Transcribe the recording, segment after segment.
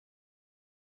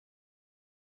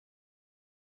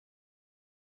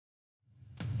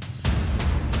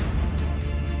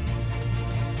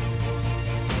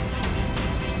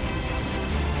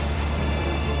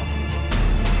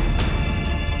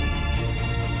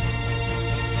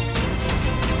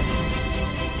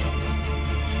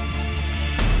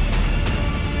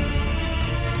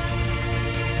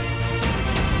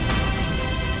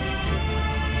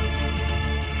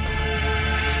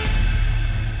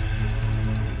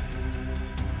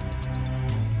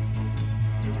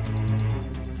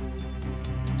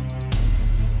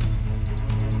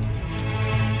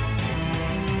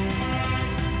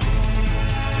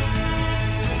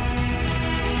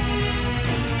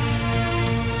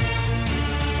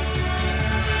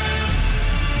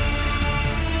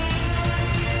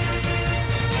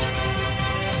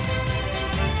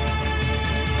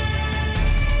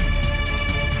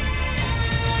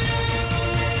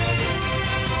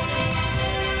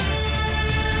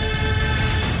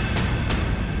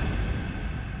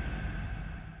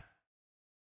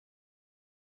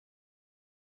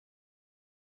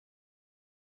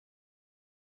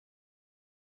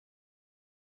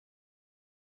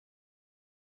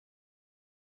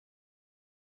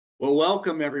Well,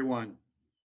 welcome everyone.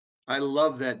 I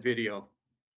love that video.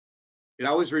 It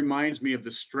always reminds me of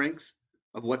the strength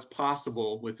of what's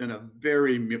possible within a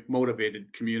very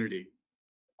motivated community.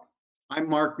 I'm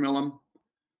Mark Millam.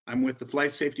 I'm with the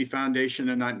Flight Safety Foundation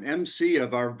and I'm MC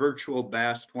of our virtual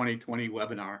BAS 2020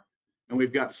 webinar. And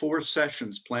we've got 4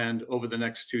 sessions planned over the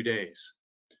next 2 days.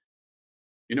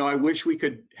 You know, I wish we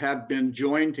could have been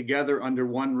joined together under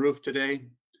one roof today,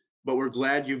 but we're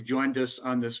glad you've joined us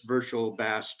on this virtual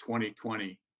BAS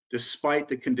 2020, despite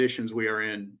the conditions we are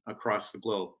in across the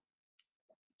globe.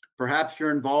 Perhaps your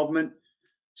involvement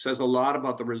says a lot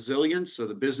about the resilience of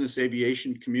the business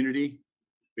aviation community,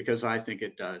 because I think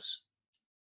it does.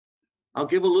 I'll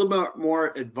give a little bit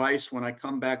more advice when I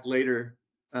come back later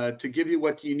to give you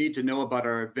what you need to know about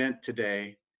our event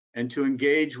today and to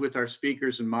engage with our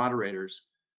speakers and moderators.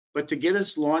 But to get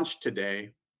us launched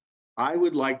today, I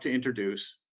would like to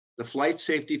introduce the Flight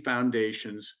Safety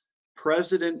Foundation's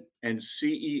President and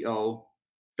CEO,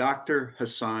 Dr.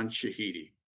 Hassan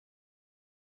Shahidi.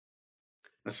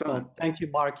 Hassan. Well, thank you,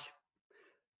 Mark.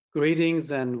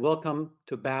 Greetings and welcome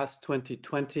to BAS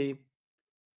 2020,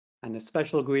 and a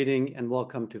special greeting and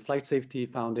welcome to Flight Safety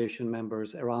Foundation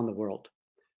members around the world.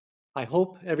 I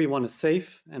hope everyone is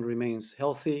safe and remains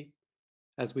healthy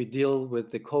as we deal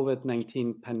with the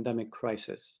COVID-19 pandemic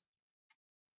crisis.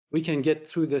 We can get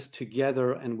through this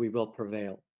together and we will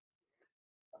prevail.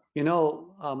 You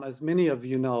know, as many of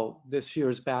you know, this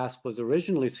year's BAS was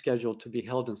originally scheduled to be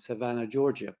held in Savannah,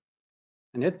 Georgia,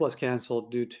 and it was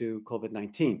canceled due to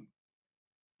COVID-19.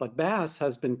 But BAS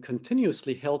has been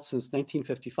continuously held since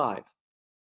 1955,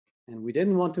 and we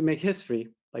didn't want to make history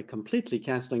by completely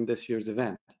canceling this year's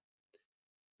event.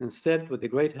 Instead, with the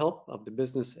great help of the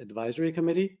Business Advisory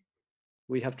Committee,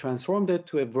 we have transformed it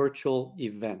to a virtual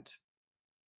event.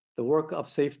 The work of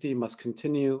safety must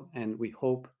continue, and we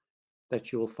hope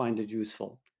that you will find it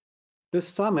useful. This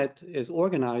summit is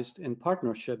organized in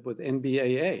partnership with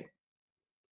NBAA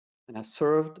and has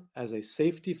served as a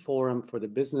safety forum for the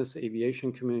business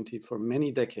aviation community for many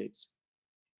decades,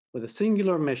 with a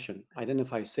singular mission: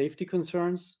 identify safety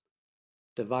concerns,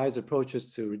 devise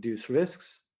approaches to reduce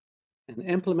risks, and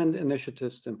implement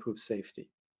initiatives to improve safety.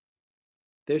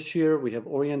 This year, we have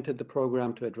oriented the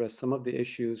program to address some of the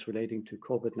issues relating to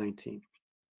COVID-19.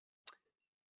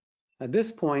 At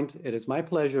this point, it is my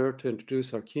pleasure to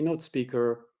introduce our keynote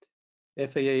speaker,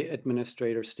 FAA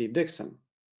Administrator Steve Dickson.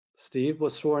 Steve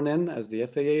was sworn in as the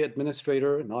FAA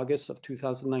Administrator in August of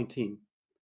 2019,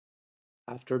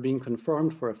 after being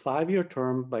confirmed for a 5-year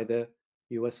term by the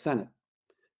US Senate.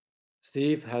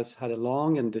 Steve has had a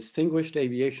long and distinguished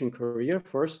aviation career,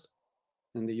 first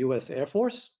in the US Air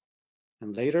Force,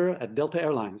 and later at Delta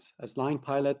Airlines as line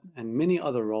pilot and many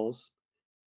other roles,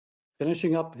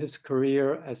 finishing up his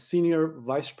career as Senior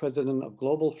Vice President of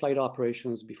Global Flight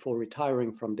Operations before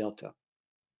retiring from Delta.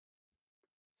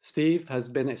 Steve has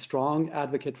been a strong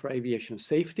advocate for aviation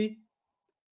safety,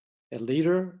 a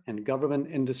leader in government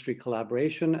industry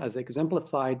collaboration as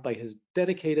exemplified by his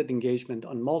dedicated engagement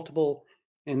on multiple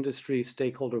industry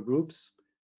stakeholder groups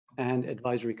and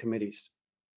advisory committees.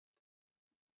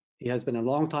 He has been a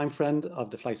longtime friend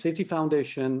of the Flight Safety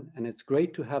Foundation, and it's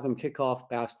great to have him kick off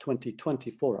BAS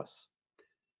 2020 for us.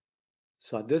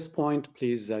 So at this point,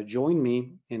 please join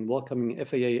me in welcoming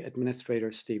FAA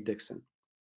Administrator Steve Dickson.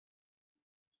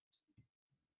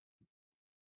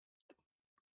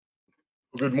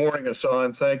 Good morning,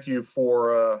 Hassan. Thank you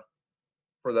for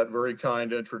that very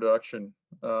kind introduction.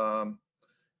 And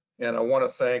I want to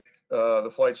thank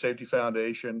the Flight Safety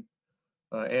Foundation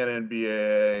and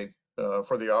NBAA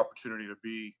for the opportunity to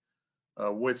be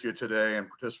with you today and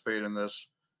participate in this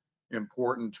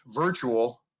important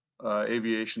virtual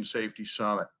Aviation Safety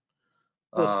Summit.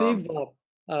 Well, Steve,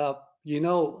 you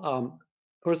know,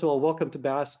 first of all, welcome to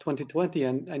BAS 2020.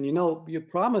 And you know, you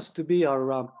promised to be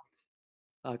our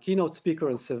keynote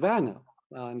speaker in Savannah.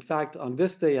 In fact, on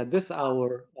this day at this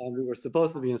hour, we were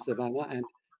supposed to be in Savannah, and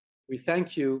we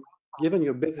thank you, given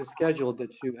your busy schedule,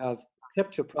 that you have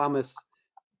kept your promise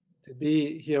to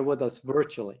be here with us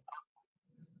virtually.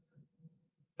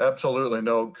 Absolutely.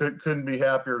 No, couldn't be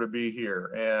happier to be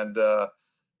here. And,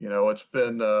 you know, it's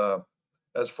been,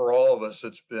 as for all of us,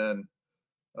 it's been,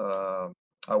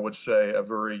 I would say, a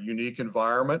very unique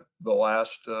environment the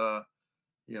last,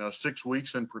 you know, 6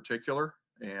 weeks in particular.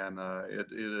 And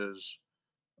it is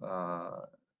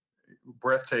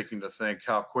breathtaking to think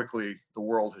how quickly the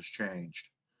world has changed.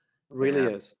 It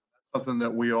really is. Something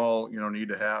that we all, you know, need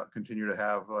to continue to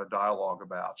have a dialogue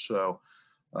about. So,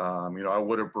 you know, I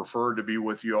would have preferred to be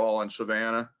with you all in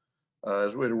Savannah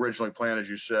as we had originally planned, as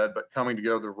you said, but coming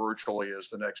together virtually is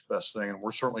the next best thing. And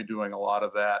we're certainly doing a lot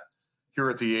of that here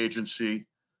at the agency.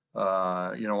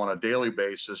 on a daily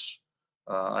basis.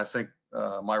 I think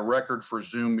my record for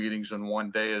Zoom meetings in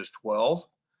one day is 12.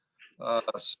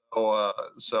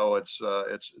 So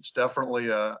it's definitely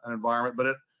an environment,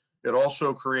 but it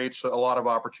also creates a lot of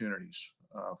opportunities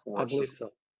for us. I believe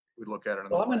so. We look at it.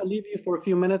 So I'm going to leave you for a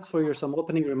few minutes for some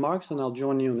opening remarks, and I'll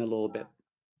join you in a little bit.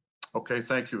 Okay,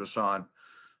 thank you, Hassan.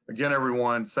 Again,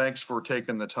 everyone, thanks for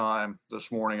taking the time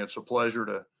this morning. It's a pleasure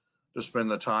to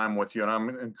spend the time with you, and I'm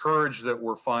encouraged that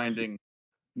we're finding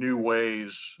new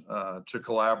ways to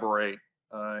collaborate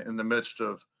in the midst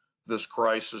of this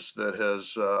crisis that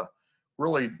has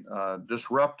really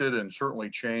disrupted and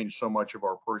certainly changed so much of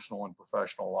our personal and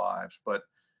professional lives. But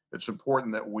it's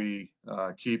important that we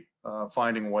keep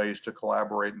finding ways to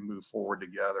collaborate and move forward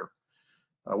together.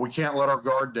 We can't let our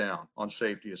guard down on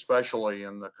safety, especially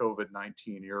in the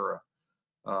COVID-19 era.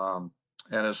 And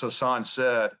as Hassan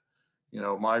said,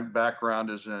 my background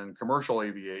is in commercial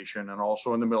aviation and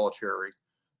also in the military.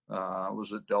 I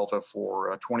was at Delta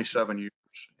for 27 years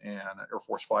and an Air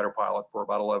Force fighter pilot for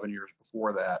about 11 years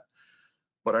before that.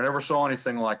 But I never saw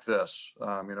anything like this.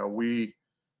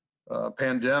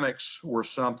 Pandemics were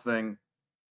something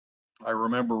I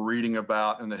remember reading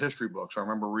about in the history books. I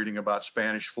remember reading about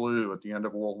Spanish flu at the end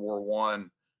of World War I,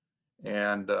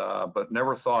 but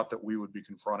never thought that we would be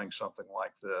confronting something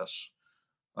like this.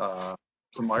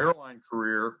 From my airline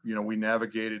career, we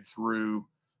navigated through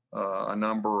a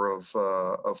number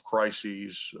of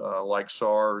crises like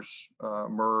SARS,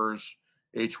 MERS,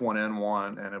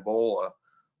 H1N1, and Ebola,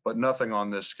 but nothing on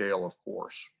this scale, of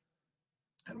course.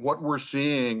 And what we're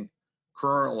seeing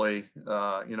currently,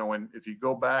 and if you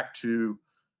go back to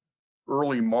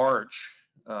early March,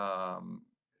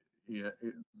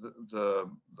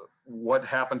 what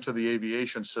happened to the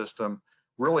aviation system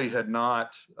really had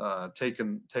not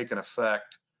taken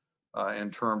effect in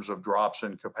terms of drops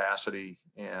in capacity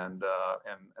and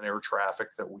air traffic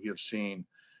that we have seen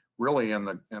really in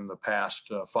the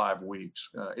past 5 weeks.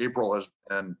 April has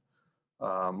been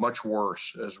much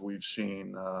worse as we've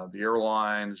seen the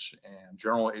airlines and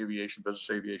general aviation, business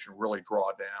aviation really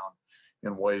draw down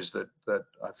in ways that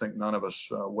I think none of us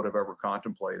would have ever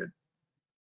contemplated.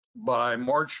 By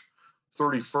March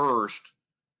 31st,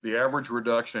 the average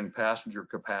reduction in passenger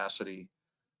capacity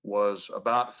was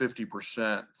about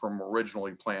 50% from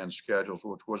originally planned schedules,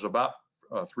 which was about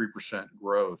 3%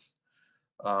 growth.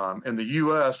 In the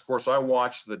US, of course, I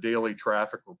watched the daily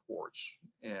traffic reports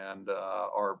and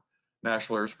our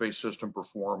National Airspace System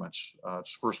performance.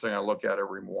 It's the first thing I look at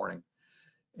every morning.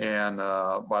 And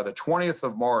by the 20th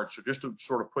of March, so just to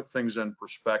sort of put things in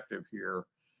perspective here,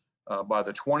 by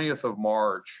the 20th of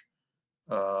March,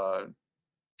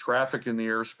 traffic in the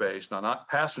airspace, now not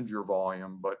passenger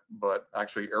volume, but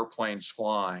actually airplanes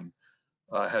flying,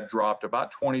 had dropped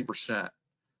about 20%.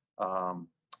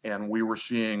 And we were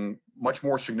seeing much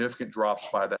more significant drops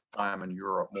by that time in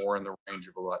Europe, more in the range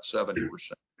of about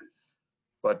 70%.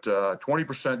 But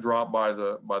 20% drop by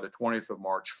the 20th of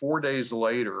March. 4 days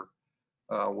later,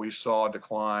 we saw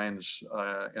declines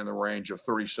in the range of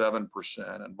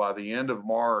 37%. And by the end of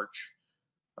March,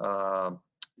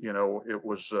 it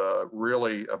was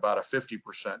really about a 50%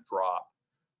 drop.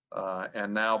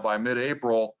 And now by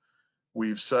mid-April,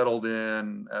 we've settled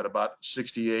in at about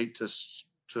 68 to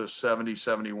 70,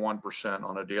 71%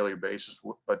 on a daily basis,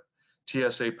 but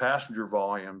TSA passenger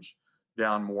volumes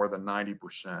down more than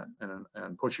 90%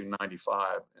 and pushing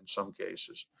 95 in some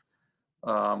cases.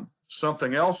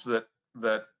 Something else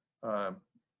that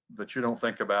you don't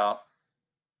think about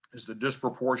is the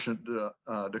disproportionate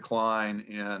decline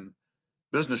in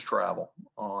business travel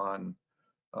on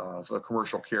the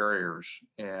commercial carriers,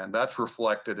 and that's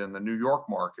reflected in the New York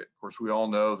market. Of course, we all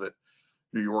know that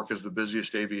New York is the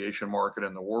busiest aviation market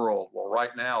in the world. Well,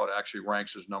 right now it actually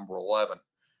ranks as number 11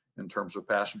 in terms of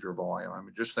passenger volume. I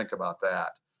mean, just think about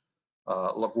that.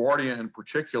 LaGuardia in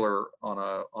particular, on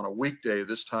a weekday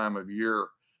this time of year,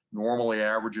 normally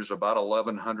averages about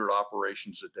 1,100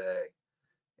 operations a day.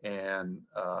 And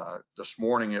this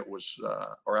morning it was,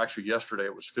 or actually yesterday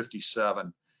it was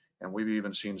 57. And we've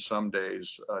even seen some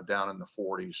days down in the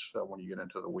 40s when you get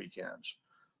into the weekends.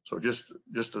 So just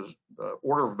an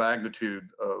order of magnitude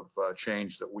of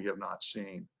change that we have not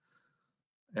seen.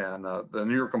 And the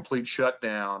near complete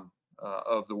shutdown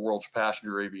of the world's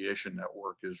passenger aviation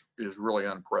network is really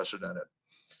unprecedented.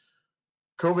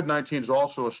 COVID-19 is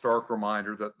also a stark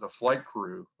reminder that the flight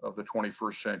crew of the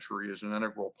 21st century is an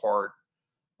integral part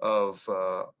of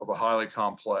a highly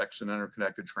complex and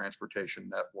interconnected transportation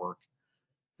network.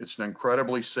 It's an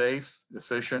incredibly safe,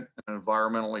 efficient, and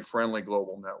environmentally friendly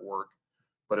global network.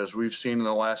 But as we've seen in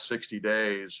the last 60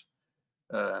 days,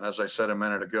 and as I said a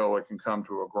minute ago, it can come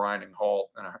to a grinding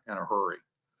halt in a hurry.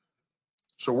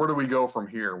 So where do we go from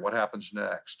here? What happens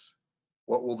next?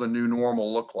 What will the new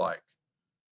normal look like?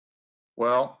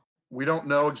 Well, we don't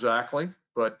know exactly,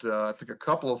 but I think a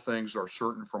couple of things are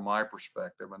certain from my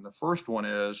perspective. And the first one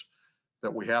is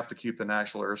that we have to keep the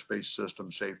national airspace system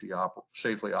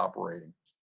safely operating.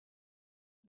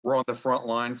 We're on the front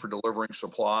line for delivering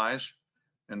supplies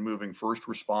and moving first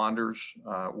responders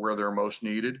where they're most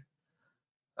needed.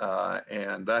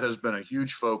 And that has been a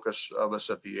huge focus of us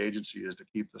at the agency, is to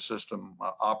keep the system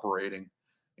operating.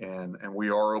 And we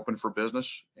are open for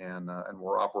business, and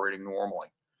we're operating normally.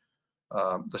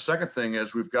 The second thing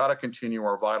is we've got to continue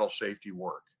our vital safety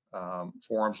work.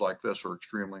 Forums like this are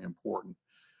extremely important.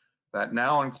 That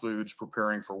now includes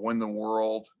preparing for when the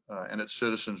world and its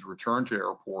citizens return to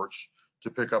airports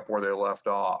to pick up where they left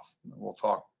off. We'll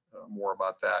talk more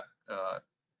about that a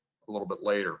little bit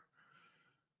later.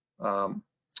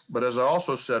 But as I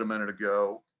also said a minute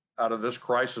ago, out of this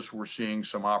crisis, we're seeing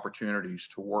some opportunities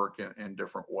to work in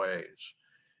different ways.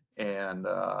 And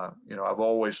you know, I've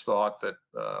always thought that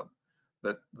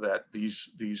that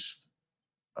these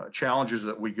challenges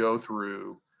that we go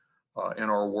through in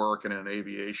our work and in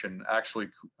aviation actually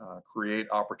create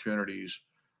opportunities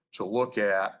to look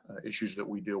at issues that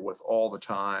we deal with all the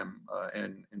time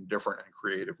in different and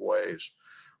creative ways.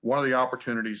 One of the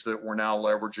opportunities that we're now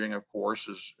leveraging, of course,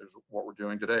 is what we're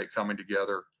doing today, coming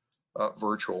together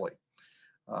virtually.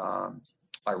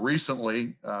 I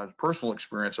recently, personal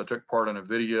experience, I took part in a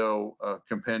video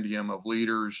compendium of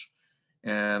leaders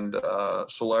and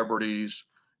celebrities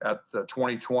at the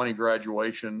 2020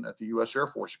 graduation at the U.S. Air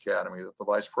Force Academy that the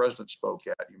Vice President spoke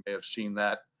at. You may have seen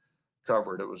that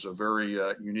covered. It was a very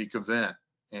unique event.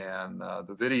 And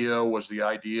the video was the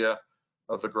idea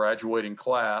of the graduating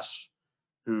class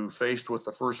who, faced with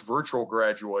the first virtual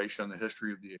graduation in the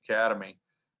history of the Academy,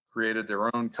 created their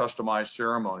own customized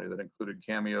ceremony that included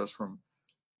cameos from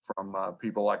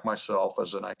people like myself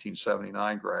as a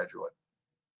 1979 graduate.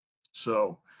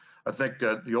 So I think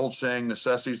the old saying,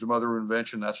 necessity is the mother of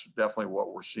invention, that's definitely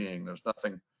what we're seeing. There's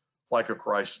nothing like a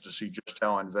crisis to see just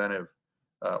how inventive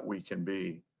we can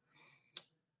be.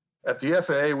 At the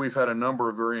FAA, we've had a number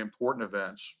of very important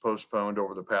events postponed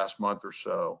over the past month or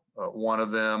so. One of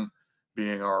them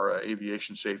being our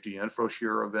Aviation Safety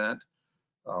InfoShare event,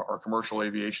 our Commercial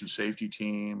Aviation Safety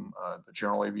Team, the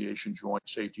General Aviation Joint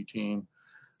Safety Team.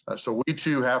 So we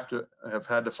too have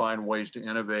had to find ways to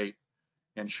innovate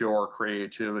and show our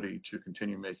creativity to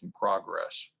continue making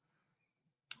progress.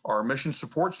 Our Mission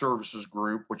Support Services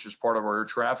group, which is part of our air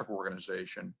traffic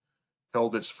organization,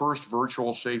 held its first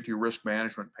virtual safety risk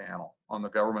management panel on the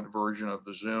government version of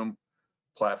the Zoom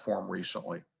platform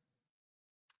recently.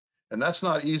 And that's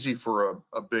not easy for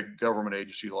a big government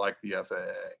agency like the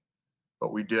FAA,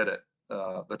 but we did it.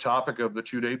 The topic of the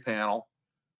two-day panel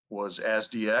was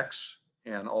ASDX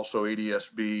and also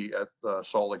ADSB at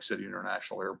Salt Lake City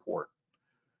International Airport.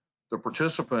 The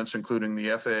participants, including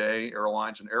the FAA,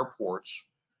 airlines, and airports,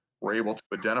 were able to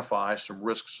identify some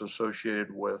risks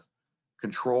associated with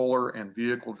controller and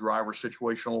vehicle driver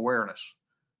situational awareness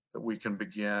that we can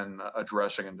begin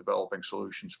addressing and developing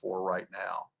solutions for right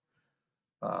now.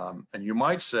 And you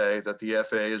might say that the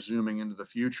FAA is zooming into the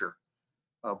future.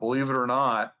 Believe it or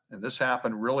not, and this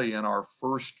happened really in our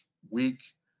first week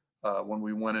when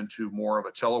we went into more of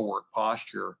a telework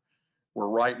posture, we're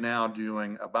right now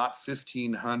doing about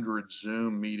 1,500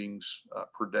 Zoom meetings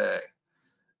per day.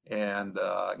 And,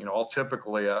 you know, I'll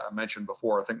typically, I mentioned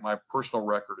before, I think my personal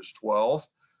record is 12,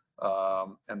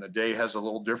 and the day has a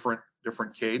little different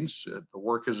cadence. The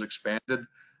work has expanded.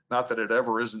 Not that it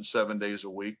ever isn't 7 days a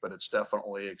week, but it's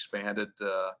definitely expanded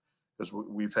because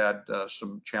we've had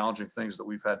some challenging things that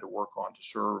we've had to work on to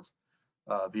serve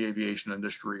the aviation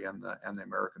industry and the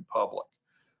American public.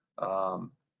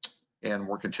 And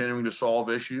we're continuing to solve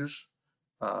issues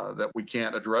that we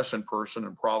can't address in person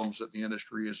and problems that the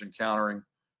industry is encountering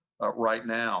right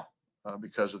now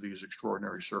because of these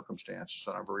extraordinary circumstances.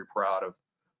 And I'm very proud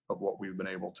of what we've been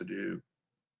able to do.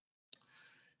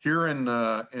 Here in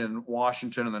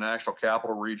Washington, in the National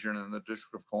Capital Region and the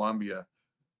District of Columbia,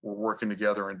 we're working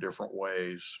together in different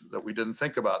ways that we didn't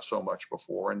think about so much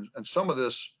before. And some of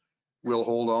this we'll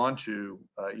hold on to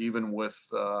even with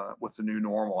the new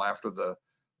normal after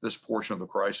this portion of the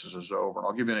crisis is over. And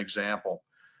I'll give you an example.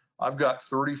 I've got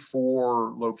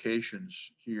 34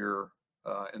 locations here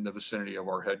in the vicinity of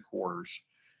our headquarters.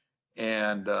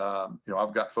 And, you know,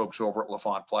 I've got folks over at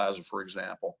LaFont Plaza, for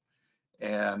example.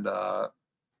 And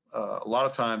a lot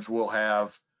of times we'll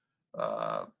have,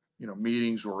 you know,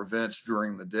 meetings or events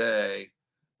during the day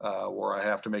where I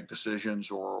have to make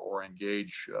decisions or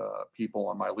engage people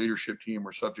on my leadership team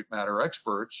or subject matter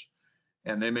experts.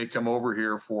 And they may come over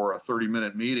here for a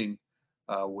 30-minute meeting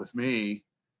with me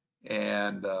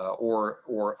and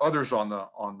or others on the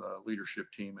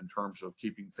leadership team in terms of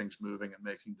keeping things moving and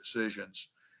making decisions.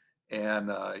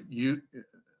 And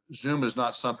Zoom is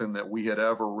not something that we had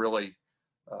ever really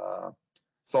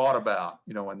thought about,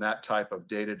 in that type of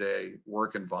day-to-day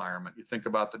work environment. You think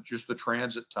about just the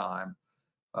transit time,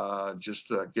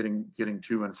 getting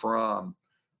to and from,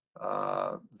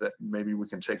 that maybe we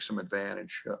can take some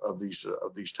advantage of these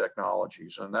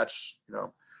technologies. And that's,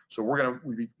 so we're going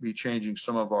to be changing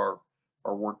some of our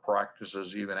work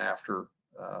practices even after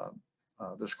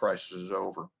this crisis is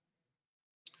over.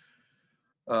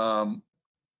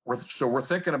 We're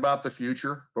thinking about the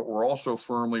future, but we're also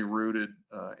firmly rooted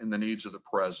in the needs of the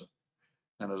present.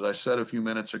 And as I said a few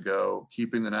minutes ago,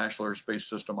 keeping the national airspace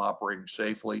system operating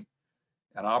safely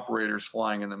and operators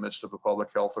flying in the midst of a public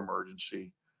health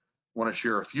emergency. I want to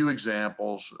share a few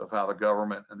examples of how the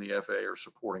government and the FAA are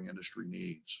supporting industry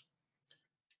needs.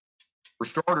 For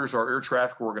starters, our air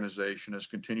traffic organization has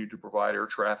continued to provide air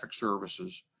traffic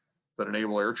services that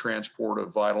enable air transport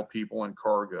of vital people and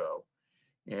cargo.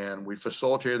 And we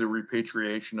facilitated the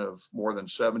repatriation of more than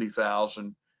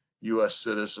 70,000 U.S.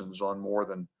 citizens on more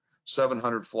than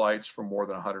 700 flights from more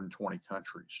than 120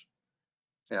 countries.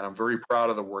 And I'm very proud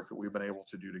of the work that we've been able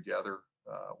to do together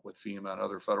with FEMA and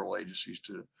other federal agencies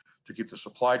to keep the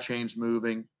supply chains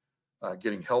moving,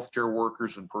 getting healthcare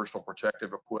workers and personal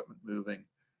protective equipment moving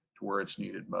to where it's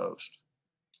needed most.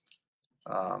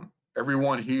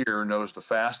 Everyone here knows the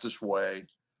fastest way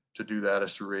to do that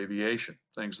is through aviation.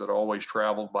 Things that always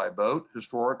traveled by boat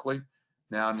historically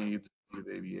now need the speed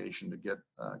of aviation to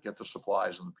get the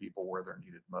supplies and the people where they're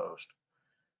needed most.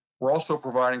 We're also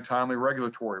providing timely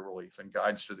regulatory relief and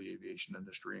guidance to the aviation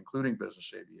industry, including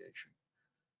business aviation.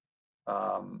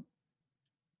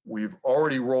 We've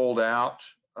already rolled out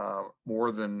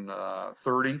more than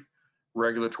 30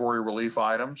 regulatory relief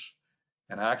items.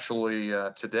 And actually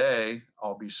today,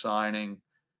 I'll be signing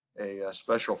a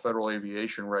special federal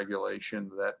aviation regulation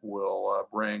that will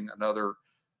bring another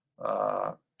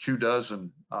 24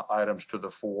 items to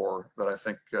the fore that I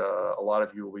think a lot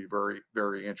of you will be very,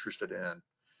 very interested in.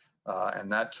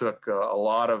 And that took a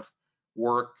lot of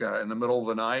work in the middle of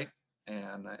the night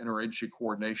and interagency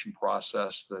coordination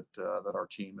process that our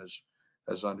team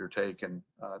has undertaken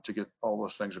to get all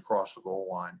those things across the goal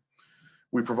line.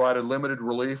 We provided limited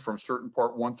relief from certain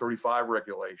Part 135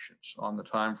 regulations on the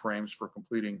timeframes for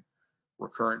completing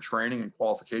recurrent training and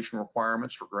qualification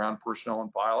requirements for ground personnel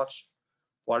and pilots,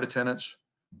 flight attendants,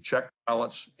 check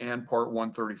pilots, and Part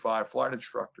 135 flight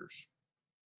instructors.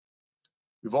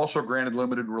 We've also granted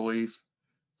limited relief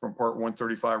from Part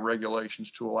 135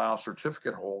 regulations to allow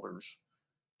certificate holders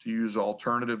to use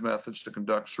alternative methods to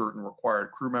conduct certain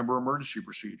required crew member emergency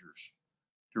procedures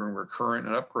during recurrent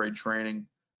and upgrade training,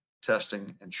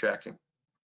 testing, and checking.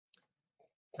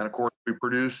 And of course, we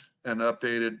produced and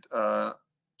updated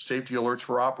safety alerts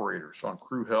for operators on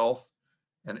crew health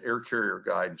and air carrier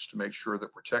guidance to make sure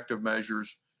that protective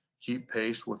measures keep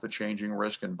pace with the changing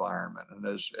risk environment. And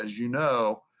as you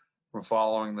know, from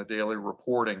following the daily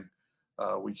reporting,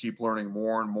 we keep learning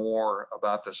more and more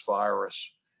about this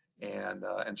virus. And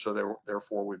so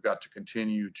therefore, we've got to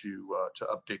continue to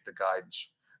update the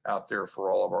guidance out there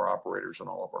for all of our operators and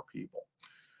all of our people.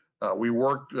 We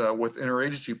worked with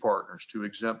interagency partners to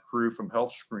exempt crew from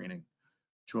health screening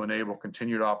to enable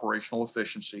continued operational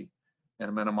efficiency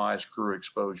and minimize crew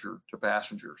exposure to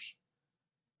passengers.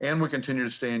 And we continue to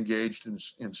stay engaged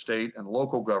in state and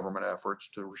local government efforts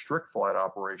to restrict flight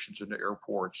operations into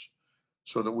airports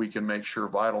so that we can make sure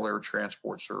vital air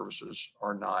transport services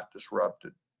are not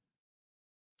disrupted.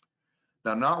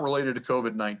 Now, not related to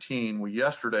COVID-19, we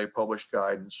yesterday published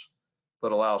guidance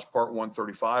that allows Part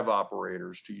 135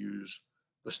 operators to use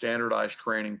the standardized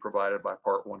training provided by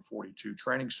Part 142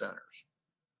 training centers.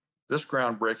 This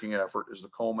groundbreaking effort is the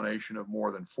culmination of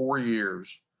more than 4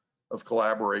 years of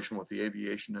collaboration with the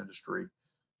aviation industry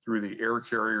through the Air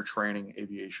Carrier Training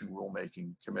Aviation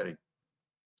Rulemaking Committee.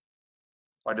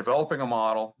 By developing a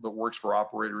model that works for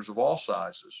operators of all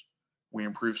sizes, we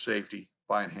improve safety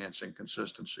by enhancing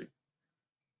consistency.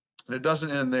 And it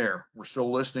doesn't end there. We're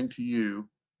still listening to you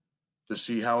to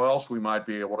see how else we might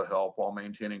be able to help while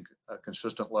maintaining a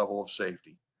consistent level of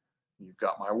safety. You've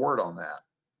got my word on that.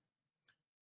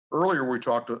 Earlier, we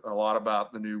talked a lot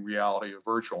about the new reality of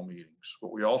virtual meetings,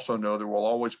 but we also know there will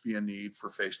always be a need for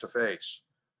face-to-face.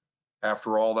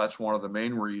 After all, that's one of the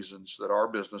main reasons that our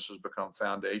business has become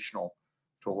foundational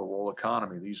to the world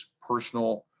economy. These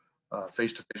personal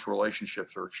face-to-face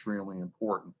relationships are extremely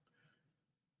important.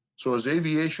 So as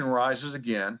aviation rises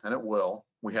again, and it will,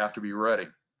 we have to be ready.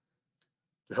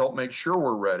 To help make sure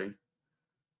we're ready,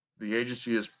 the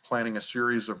agency is planning a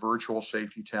series of virtual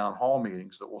safety town hall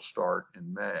meetings that will start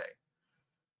in May.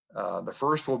 The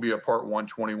first will be a Part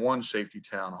 121 Safety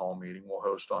Town Hall meeting we'll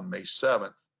host on May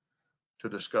 7th to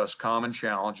discuss common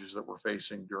challenges that we're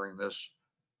facing during this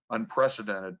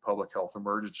unprecedented public health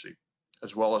emergency,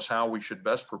 as well as how we should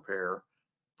best prepare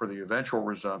for the eventual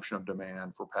resumption of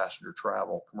demand for passenger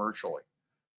travel commercially.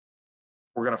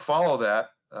 We're going to follow that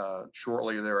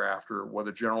shortly thereafter with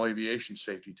a General Aviation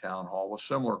Safety Town Hall with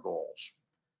similar goals.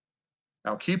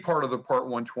 Now, a key part of the Part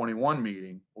 121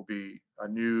 meeting will be a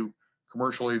new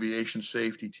Commercial Aviation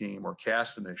Safety Team, or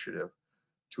CAST initiative,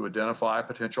 to identify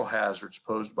potential hazards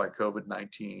posed by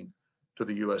COVID-19 to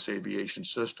the U.S. aviation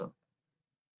system.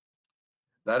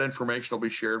 That information will be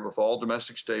shared with all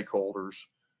domestic stakeholders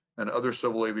and other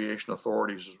civil aviation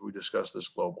authorities as we discuss this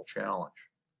global challenge.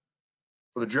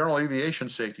 For the General Aviation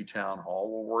Safety Town Hall,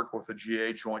 we'll work with the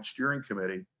GA Joint Steering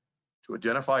Committee to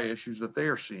identify issues that they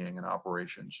are seeing in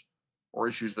operations or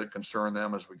issues that concern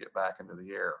them as we get back into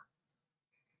the air.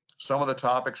 Some of the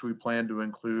topics we plan to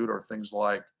include are things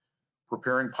like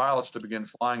preparing pilots to begin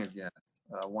flying again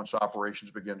once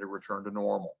operations begin to return to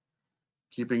normal,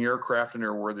 keeping aircraft in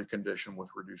airworthy condition with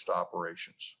reduced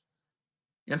operations,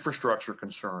 infrastructure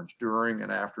concerns during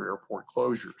and after airport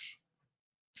closures,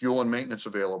 fuel and maintenance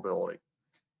availability,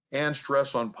 and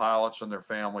stress on pilots and their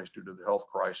families due to the health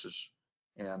crisis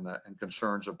and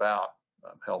concerns about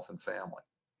health and family.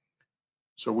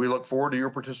 So we look forward to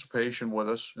your participation with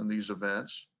us in these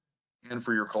events and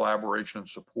for your collaboration and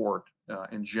support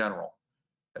in general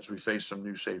as we face some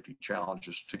new safety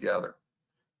challenges together.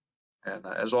 And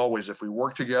as always, if we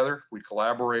work together, if we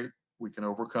collaborate, we can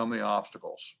overcome the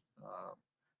obstacles.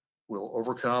 We'll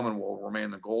overcome and will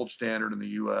remain the gold standard in the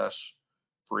U.S.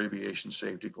 for aviation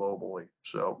safety globally.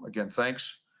 So again,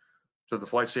 thanks to the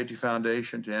Flight Safety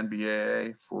Foundation, to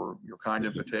NBAA for your kind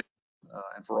invitation,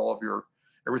 and for all of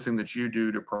everything that you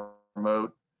do to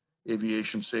promote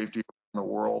aviation safety around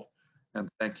the world. And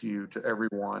thank you to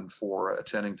everyone for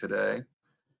attending today.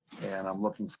 And I'm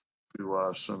looking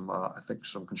forward to I think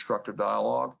some constructive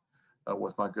dialogue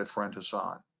with my good friend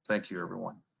Hassan. Thank you,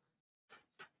 everyone.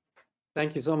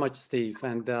 Thank you so much, Steve.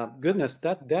 And goodness,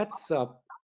 that's a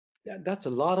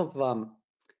lot of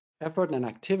effort and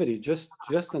activity just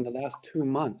in the last 2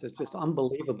 months. It's just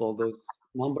unbelievable. Those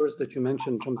numbers that you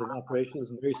mentioned in terms of operations,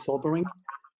 very sobering,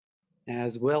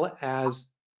 as well as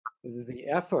the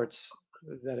efforts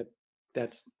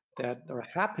that are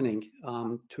happening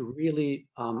to really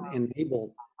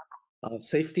enable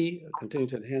safety, continue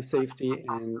to enhance safety,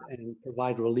 and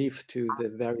provide relief to the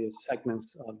various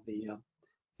segments of the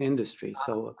industry.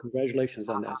 So congratulations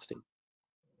on that, Steve.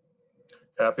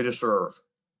 Happy to serve.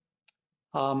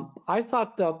 I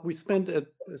thought we spent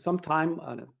some time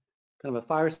on a kind of a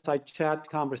fireside chat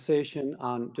conversation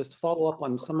on just follow up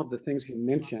on some of the things you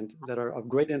mentioned that are of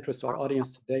great interest to our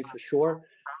audience today, for sure.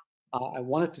 I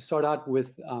wanted to start out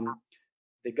with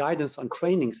the guidance on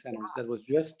training centers that was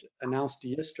just announced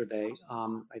yesterday.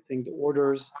 I think the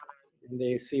orders in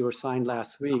the AC were signed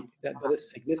last week. That is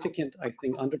significant, I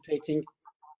think, undertaking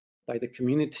by the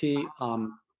community,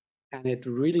 and it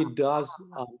really does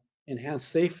enhance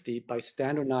safety by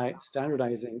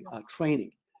standardizing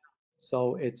training.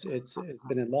 So it's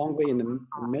been a long way in the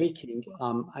making,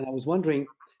 and I was wondering,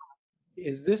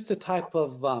 is this the type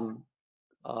of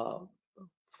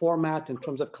format in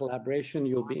terms of collaboration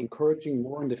you'll be encouraging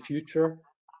more in the future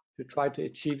to try to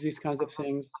achieve these kinds of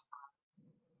things?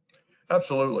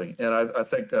 Absolutely, and I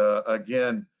think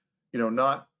again,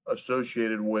 not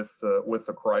associated with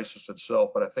the crisis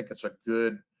itself, but I think it's a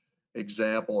good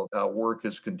example of how work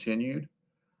has continued,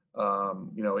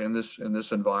 in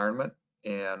this environment,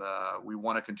 and we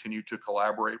want to continue to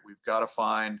collaborate. We've got to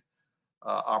find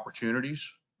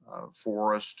opportunities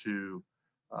for us to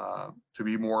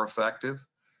be more effective.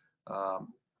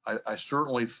 I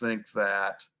certainly think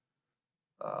that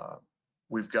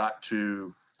we've got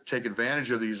to take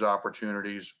advantage of these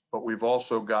opportunities, but we've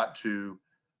also got to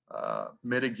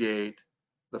mitigate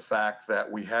the fact that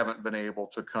we haven't been able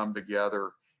to come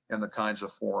together in the kinds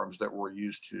of forums that we're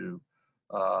used to,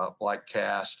 like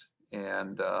CAST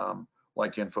and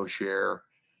like InfoShare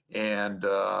and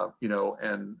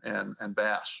and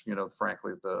BASS.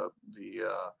 Frankly,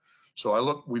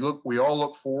 so we all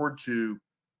look forward to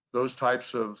those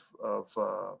types of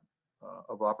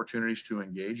opportunities to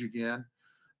engage again,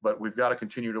 but we've got to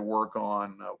continue to work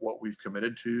on what we've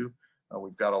committed to.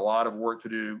 We've got a lot of work to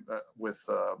do with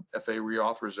FAA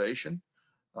reauthorization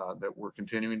that we're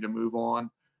continuing to move on.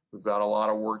 We've got a lot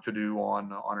of work to do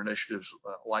on initiatives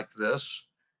like this,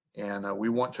 and we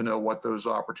want to know what those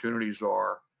opportunities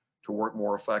are to work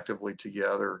more effectively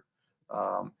together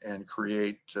and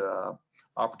create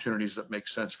opportunities that make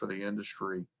sense for the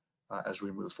industry as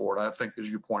we move forward. I think, as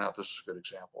you point out, this is a good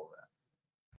example of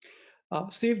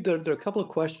that. Steve, there are a couple of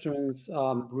questions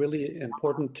really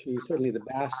important to certainly the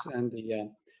BAS and the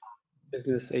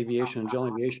business aviation and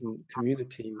general aviation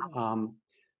community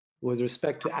with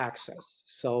respect to access.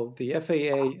 So the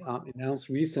FAA announced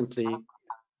recently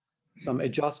some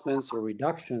adjustments or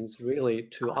reductions really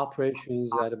to operations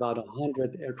at about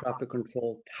 100 air traffic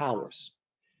control towers.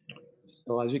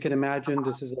 So as you can imagine,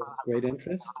 this is of great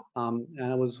interest. And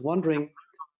I was wondering,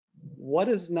 what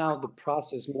is now the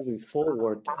process moving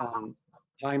forward,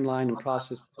 timeline and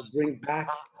process to bring back,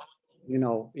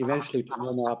 eventually to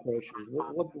normal operations?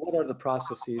 What are the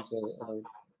processes or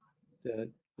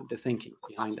the thinking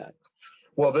behind that?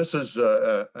 Well, this is,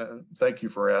 thank you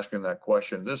for asking that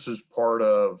question. This is part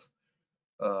of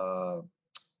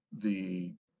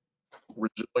the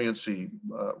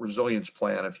resilience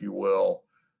plan, if you will,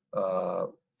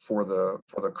 for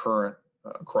the current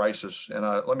crisis. And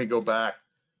let me go back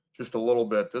just a little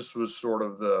bit. This was sort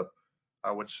of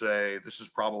I would say this is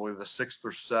probably the 6th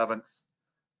or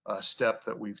 7th step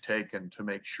that we've taken to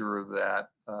make sure that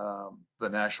the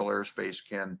national airspace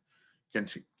can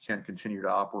continue to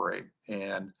operate.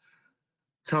 And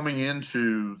coming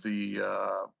into the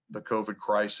COVID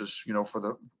crisis,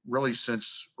 really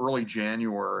since early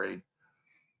January,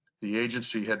 the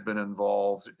agency had been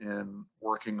involved in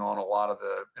working on a lot of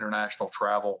the international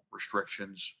travel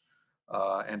restrictions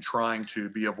and trying to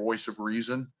be a voice of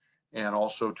reason and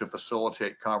also to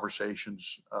facilitate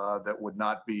conversations that would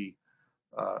not be,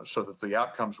 so that the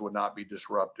outcomes would not be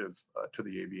disruptive to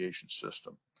the aviation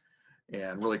system,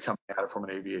 and really coming at it from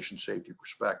an aviation safety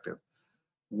perspective.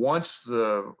 Once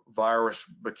the virus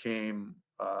became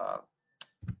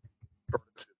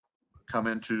come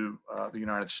into the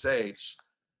United States,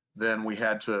 then we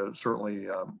had to certainly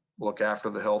look after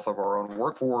the health of our own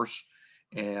workforce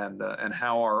and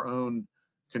how our own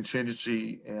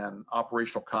contingency and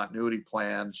operational continuity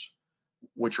plans,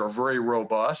 which are very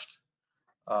robust,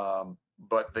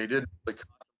 but they didn't really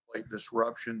contemplate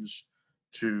disruptions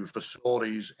to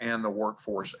facilities and the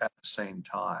workforce at the same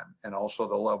time, and also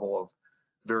the level of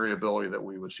variability that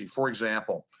we would see. For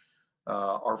example,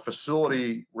 our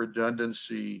facility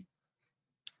redundancy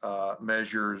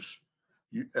measures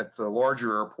at the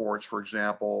larger airports, for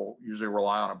example, usually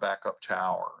rely on a backup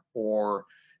tower. Or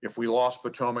if we lost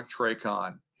Potomac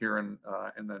Tracon here in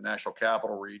the National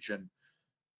Capital Region,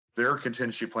 their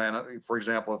contingency plan, for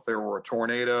example, if there were a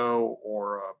tornado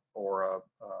or a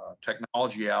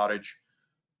technology outage,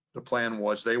 the plan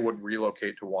was they would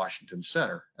relocate to Washington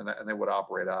Center and they would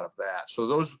operate out of that.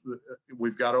 So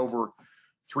we've got over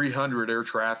 300 air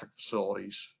traffic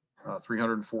facilities,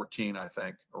 314, I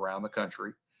think, around the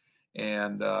country.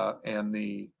 And our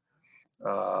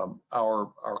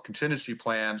contingency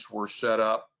plans were set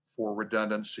up for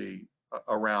redundancy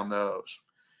around those.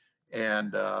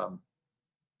 And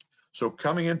so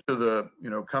coming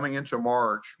into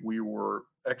March, we were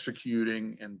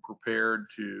executing and prepared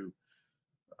to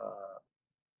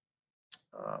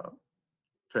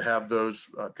have those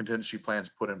contingency plans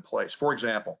put in place. For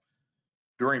example,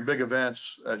 during big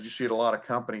events, as you see at a lot of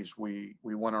companies, we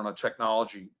went on a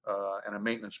technology and a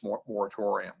maintenance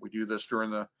moratorium. We do this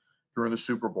during the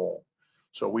Super Bowl.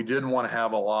 So we didn't want to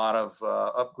have a lot of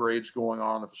upgrades going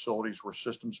on in the facilities where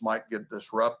systems might get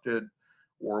disrupted,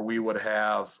 or we would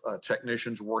have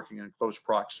technicians working in close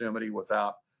proximity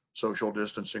without social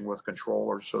distancing with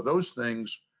controllers. So those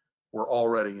things were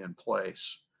already in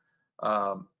place.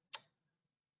 The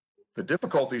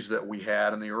difficulties that we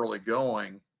had in the early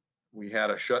going, we had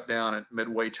a shutdown at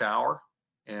Midway Tower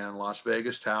and Las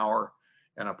Vegas Tower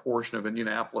and a portion of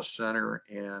Indianapolis Center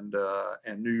and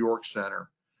New York Center,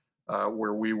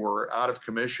 where we were out of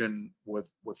commission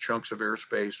with chunks of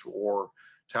airspace or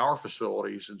tower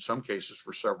facilities, in some cases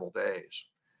for several days.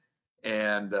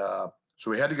 And so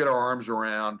we had to get our arms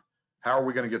around how are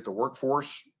we going to get the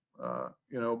workforce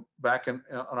back in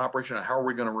operation, and how are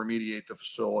we going to remediate the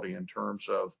facility in terms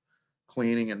of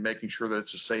cleaning and making sure that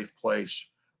it's a safe place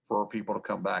for our people to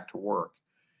come back to work.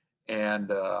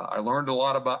 And I learned a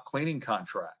lot about cleaning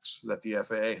contracts that the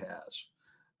FAA has,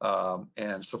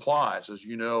 and supplies. As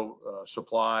you know,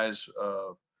 supplies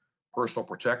of personal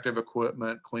protective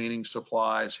equipment, cleaning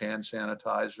supplies, hand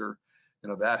sanitizer,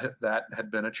 that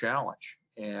had been a challenge.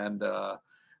 And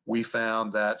we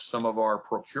found that some of our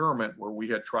procurement, where we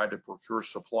had tried to procure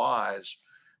supplies,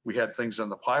 we had things in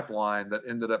the pipeline that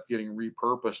ended up getting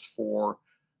repurposed for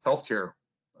healthcare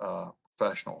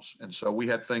professionals. And so we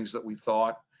had things that we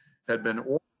thought had been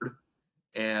ordered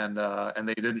and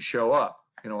they didn't show up,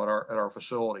 at our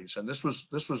facilities. And this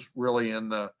was really in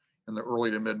the in the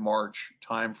early to mid-March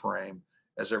timeframe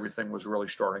as everything was really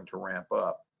starting to ramp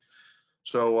up.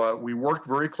 So we worked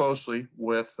very closely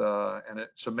with, and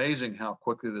it's amazing how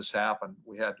quickly this happened.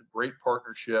 We had a great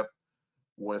partnership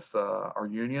with our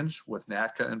unions, with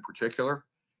NATCA in particular,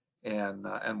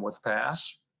 and with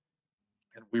PASS.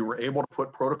 And we were able to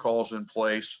put protocols in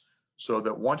place so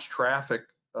that once traffic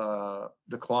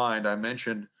declined, I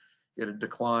mentioned it had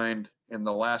declined in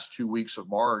the last 2 weeks of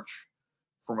March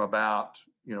from about,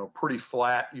 pretty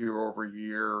flat year over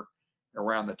year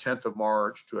around the 10th of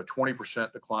March to a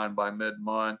 20% decline by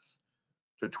mid-month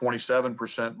to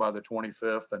 27% by the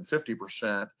 25th and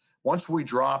 50%. Once we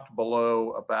dropped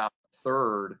below about a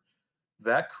third,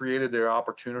 that created the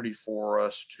opportunity for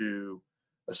us to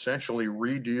essentially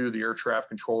redo the air traffic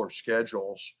controller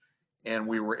schedules, and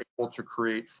we were able to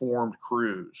create formed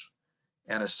crews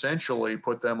and essentially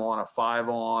put them on a 5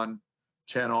 on,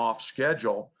 10 off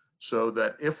schedule, so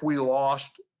that if we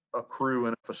lost a crew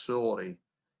in a facility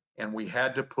and we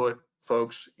had to put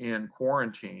folks in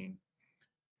quarantine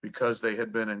because they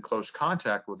had been in close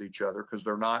contact with each other, because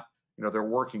they're not, they're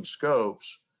working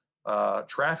scopes,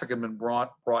 traffic had been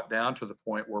brought down to the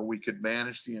point where we could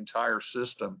manage the entire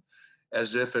system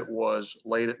as if it was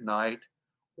late at night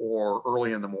or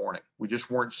early in the morning. We just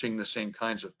weren't seeing the same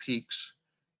kinds of peaks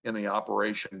in the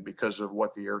operation because of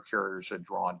what the air carriers had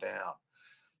drawn down.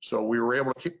 So we were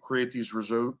able to create these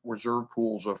reserve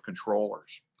pools of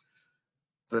controllers.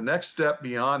 The next step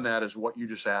beyond that is what you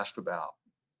just asked about.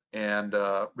 And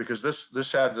because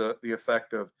this had the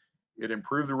effect of, it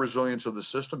improved the resilience of the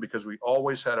system because we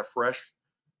always had a fresh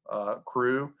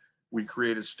crew. We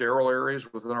created sterile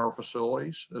areas within our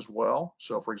facilities as well.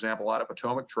 So for example, out at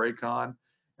Potomac, TRACON,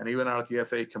 and even out at the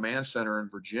FAA Command Center in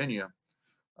Virginia,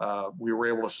 we were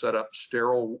able to set up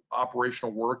sterile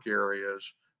operational work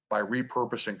areas by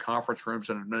repurposing conference rooms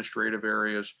and administrative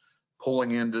areas,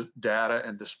 pulling in data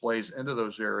and displays into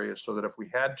those areas so that if we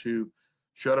had to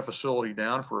shut a facility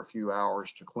down for a few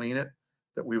hours to clean it,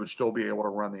 that we would still be able to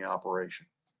run the operation.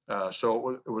 So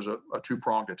it was a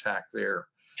two-pronged attack there.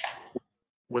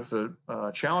 With the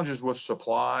challenges with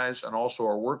supplies and also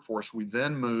our workforce, we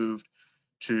then moved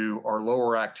to our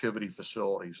lower activity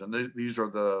facilities. And these are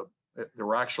there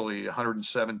were actually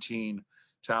 117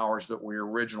 towers that we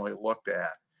originally looked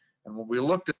at. And when we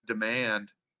looked at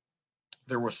demand,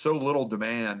 there was so little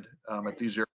demand at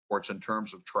these airports in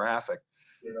terms of traffic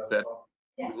that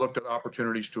we looked at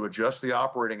opportunities to adjust the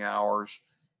operating hours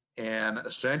and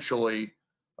essentially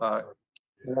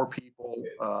more people,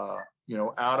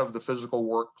 out of the physical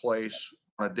workplace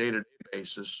on a day-to-day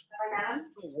basis,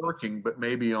 still working, but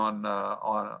maybe on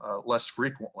less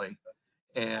frequently,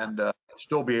 and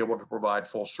still be able to provide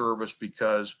full service,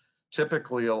 because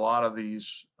typically a lot of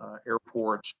these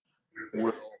airports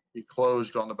will be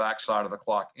closed on the backside of the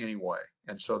clock anyway.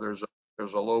 And so there's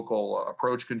a local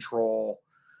approach control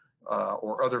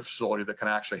or other facility that can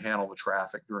actually handle the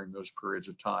traffic during those periods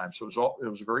of time. So it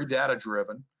was very data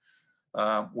driven.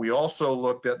 We also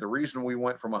looked at the reason we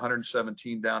went from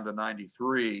 117 down to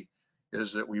 93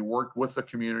 is that we worked with the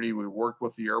community, we worked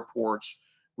with the airports,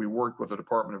 we worked with the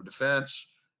Department of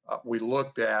Defense. We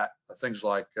looked at things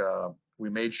like we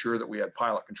made sure that we had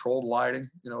pilot controlled lighting,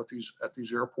 at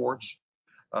these airports.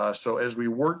 So as we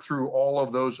worked through all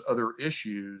of those other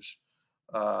issues,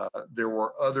 there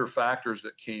were other factors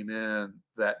that came in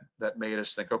that made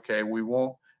us think, okay, we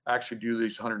won't actually do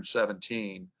these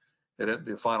 117.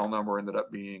 The final number ended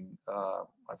up being,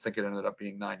 I think it ended up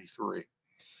being 93.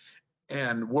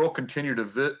 And we'll continue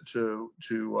to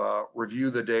review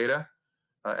the data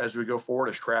as we go forward,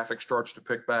 as traffic starts to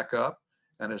pick back up,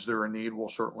 and is there a need, we'll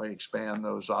certainly expand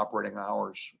those operating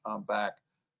hours back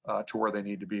to where they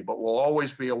need to be. But we'll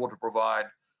always be able to provide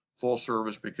full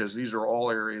service because these are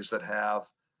all areas that have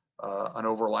an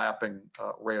overlapping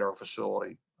radar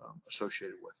facility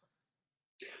associated with them.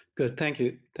 Good, thank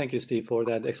you, Steve, for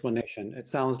that explanation. It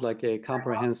sounds like a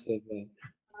comprehensive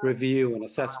review and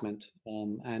assessment,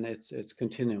 and it's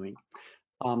continuing.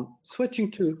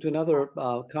 Switching to another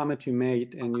comment you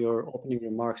made in your opening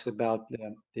remarks about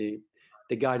the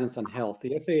guidance on health.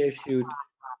 The FAA issued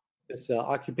this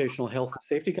occupational health and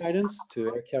safety guidance to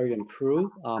air carrier and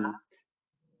crew.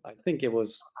 I think it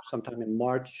was sometime in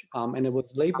March, and it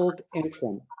was labeled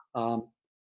interim.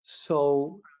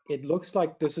 So it looks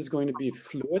like this is going to be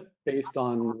fluid based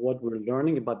on what we're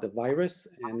learning about the virus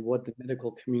and what the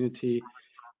medical community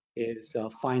is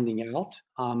finding out.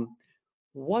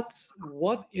 What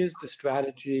is the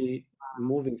strategy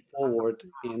moving forward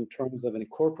in terms of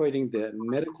incorporating the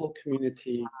medical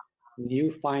community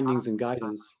new findings and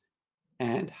guidance,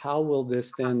 and how will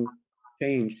this then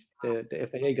change the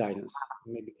FAA guidance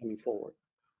maybe coming forward?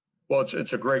 Well,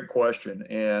 it's a great question,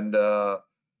 and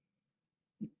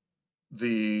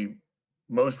the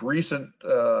most recent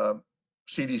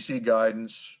CDC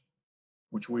guidance,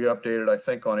 which we updated, I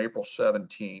think, on April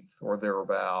 17th or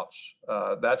thereabouts,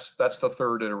 that's the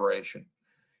third iteration.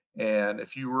 And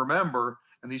if you remember,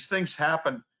 and these things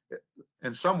happen,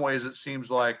 in some ways it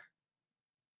seems like,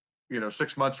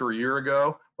 6 months or a year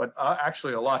ago, but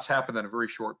actually a lot's happened in a very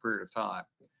short period of time.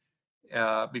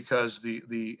 Because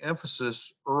the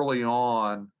emphasis early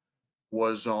on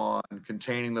was on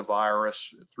containing the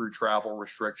virus through travel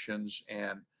restrictions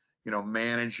and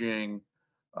managing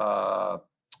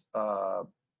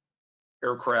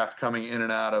aircraft coming in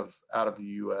and out of the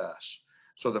U.S.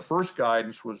 So the first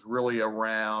guidance was really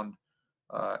around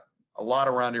a lot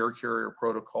around air carrier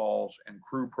protocols and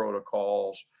crew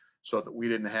protocols, so that we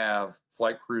didn't have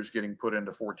flight crews getting put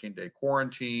into 14-day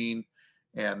quarantine,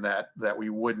 and that we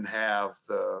wouldn't have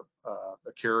the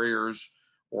carriers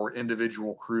or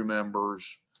individual crew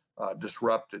members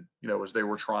disrupted, as they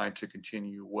were trying to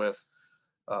continue with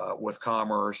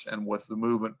commerce and with the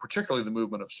movement, particularly the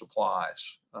movement of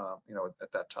supplies,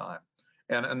 at that time,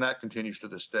 and that continues to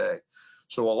this day.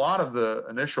 So a lot of the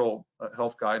initial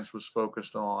health guidance was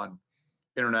focused on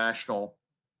international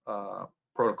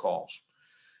protocols.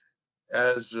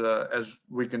 As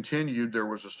we continued, there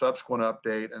was a subsequent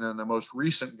update, and then the most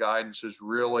recent guidance is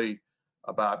really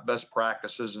about best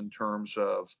practices in terms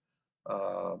of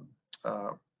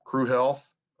crew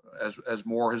health, as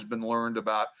more has been learned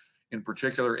about, in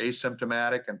particular,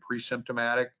 asymptomatic and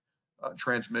pre-symptomatic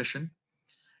transmission,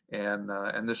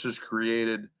 and this has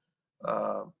created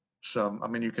some. I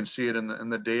mean, you can see it in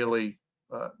the daily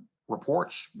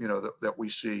reports, that we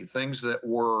see, things that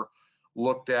were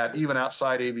looked at even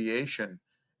outside aviation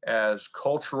as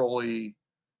culturally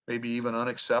maybe even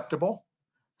unacceptable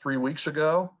 3 weeks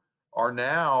ago are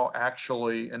now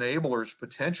actually enablers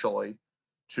potentially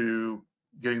to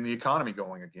getting the economy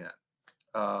going again.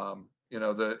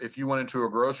 If you went into a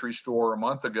grocery store a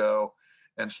month ago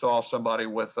and saw somebody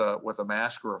with a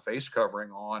mask or a face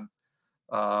covering on,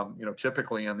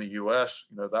 typically in the U.S.,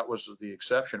 that was the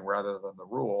exception rather than the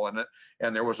rule,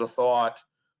 and there was a thought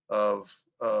of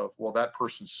well, that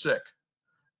person's sick,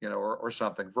 or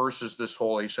something, versus this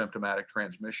whole asymptomatic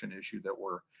transmission issue that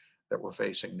we're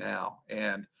facing now.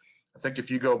 And I think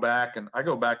if you go back, and I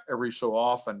go back every so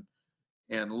often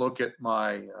and look at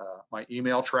my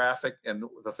email traffic and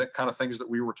the kind of things that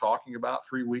we were talking about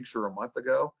 3 weeks or a month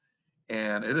ago,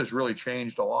 and it has really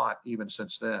changed a lot even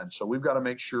since then. So we've got to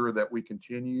make sure that we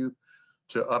continue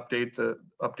to update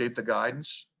the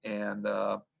guidance, and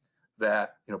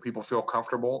that people feel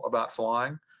comfortable about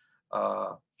flying.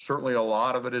 Certainly a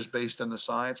lot of it is based in the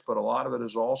science, but a lot of it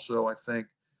is also, I think,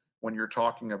 when you're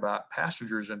talking about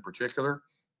passengers in particular,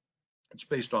 it's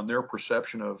based on their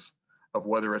perception of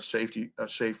whether it's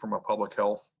safe from a public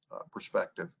health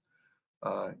perspective.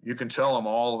 You can tell them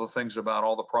all of the things about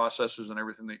all the processes and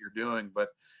everything that you're doing, but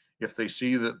if they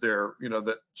see that they're,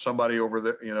 that somebody over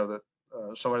there,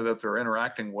 somebody that they're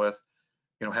interacting with,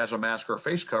 has a mask or a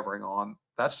face covering on,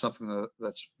 that's something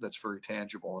that's very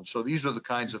tangible. And so these are the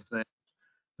kinds of things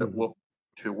that we'll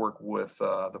to work with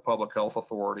the public health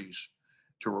authorities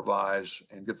to revise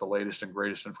and get the latest and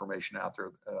greatest information out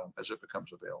there as it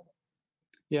becomes available.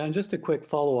 Yeah, and just a quick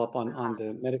follow-up on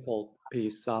the medical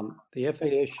piece. The FAA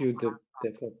issued for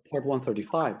Part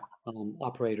 135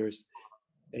 operators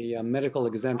a medical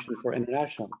exemption for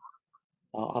international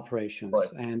operations.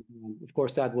 Right. And of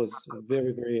course, that was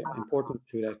very, very important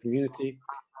to that community.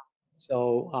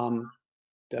 So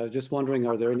just wondering,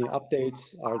 are there any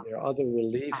updates? Are there other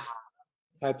relief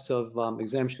types of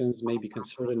exemptions may be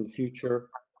considered in the future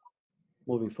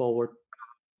moving forward?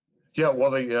 Yeah,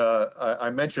 well, I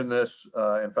mentioned this.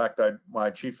 In fact, my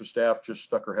chief of staff just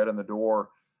stuck her head in the door.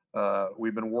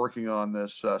 We've been working on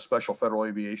this special federal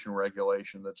aviation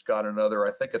regulation that's got another,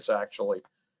 I think it's actually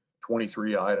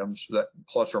 23 items, that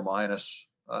plus or minus,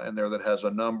 in there, that has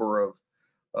a number of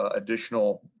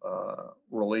additional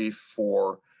relief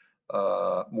for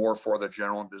more for the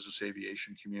general and business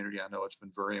aviation community. I know it's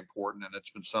been very important, and it's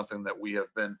been something that we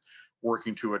have been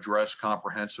working to address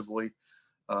comprehensively.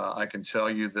 I can tell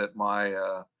you that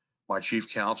my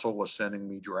chief counsel was sending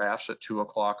me drafts at 2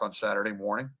 o'clock on Saturday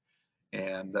morning,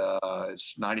 and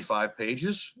it's 95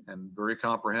 pages and very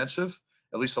comprehensive.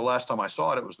 At least the last time I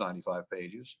saw it, it was 95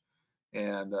 pages.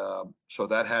 And so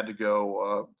that had to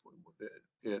go,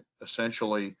 it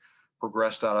essentially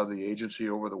progressed out of the agency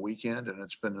over the weekend, and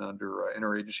it's been under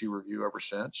interagency review ever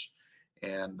since.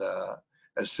 And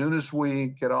as soon as we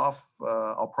get off,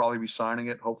 I'll probably be signing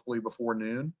it, hopefully before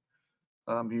noon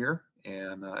here.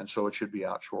 And so it should be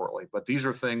out shortly. But these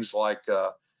are things like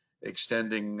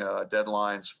extending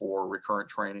deadlines for recurrent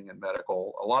training and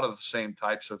medical, a lot of the same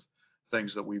types of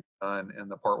things that we've done in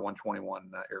the Part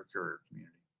 121 air carrier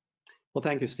community. Well,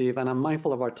 thank you, Steve. And I'm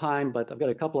mindful of our time, but I've got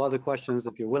a couple other questions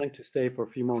if you're willing to stay for a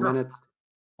few more Sure. minutes.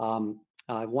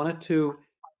 I wanted to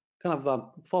kind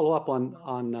of follow up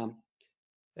on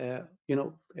you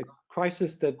know, a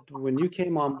crisis that when you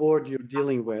came on board, you're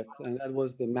dealing with, and that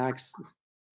was the MAX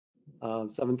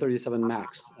 737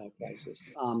 MAX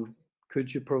crisis.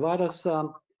 Could you provide us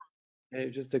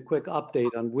just a quick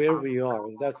update on where we are?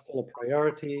 Is that still a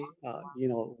priority? You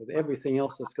know, with everything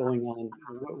else that's going on,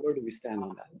 where do we stand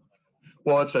on that?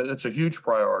 Well, it's a huge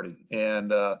priority,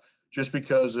 and just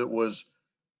because it was,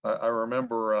 I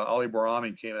remember Ali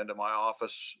Barami came into my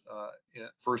office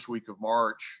first week of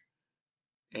March,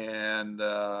 and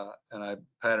I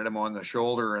patted him on the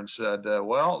shoulder and said,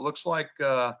 "Well, it looks like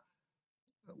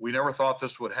we never thought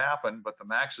this would happen, but the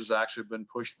MAX has actually been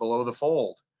pushed below the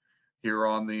fold here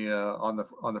on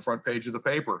the front page of the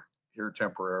paper here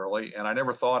temporarily, and I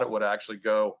never thought it would actually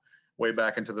go way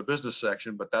back into the business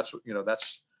section, but that's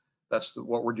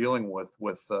what we're dealing with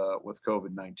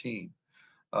COVID-19.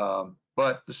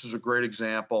 But this is a great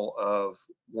example of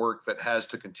work that has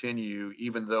to continue,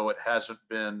 even though it hasn't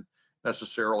been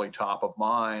necessarily top of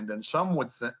mind. And some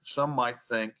might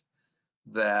think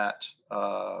that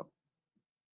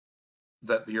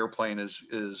that the airplane is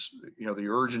the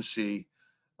urgency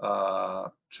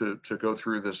to go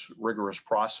through this rigorous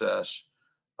process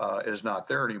is not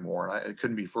there anymore. And it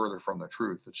couldn't be further from the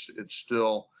truth. It's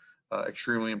still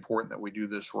extremely important that we do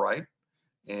this right.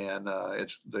 And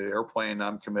it's the airplane,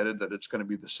 I'm committed that it's going to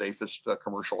be the safest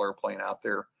commercial airplane out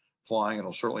there flying.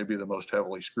 It'll certainly be the most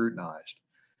heavily scrutinized.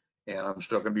 And I'm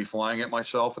still going to be flying it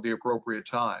myself at the appropriate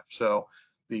time. So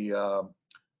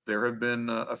there have been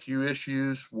a few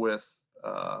issues with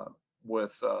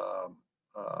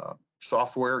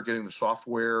software, getting the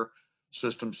software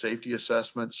system safety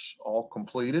assessments all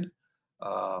completed.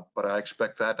 But I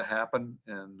expect that to happen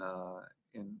in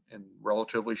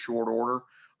relatively short order.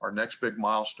 Our next big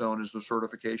milestone is the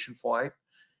certification flight,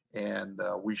 and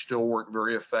we still work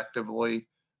very effectively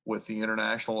with the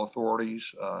international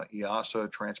authorities,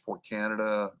 EASA, Transport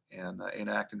Canada, and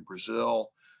ANAC in Brazil.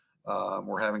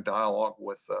 We're having dialogue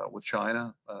with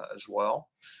China as well,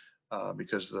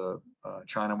 because the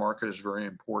China market is very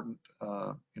important,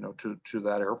 to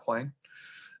that airplane.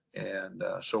 And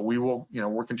so we will,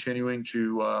 we're continuing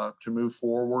to move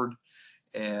forward.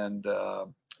 And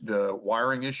the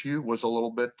wiring issue was a little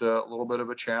bit of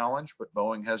a challenge, but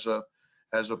Boeing has a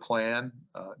plan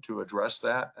to address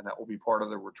that, and that will be part of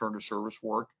the return to service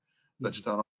work that's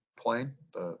done on the plane.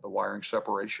 The wiring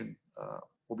separation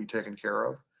will be taken care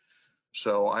of.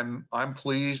 So I'm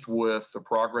pleased with the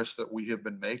progress that we have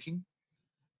been making,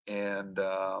 and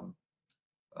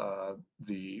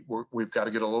we've got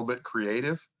to get a little bit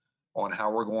creative on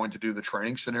how we're going to do the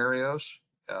training scenarios.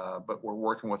 But we're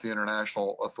working with the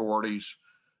international authorities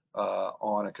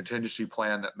on a contingency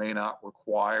plan that may not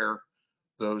require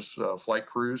those flight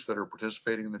crews that are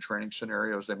participating in the training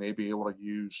scenarios. They may be able to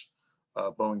use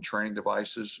Boeing training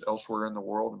devices elsewhere in the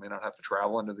world. They may not have to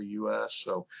travel into the U.S.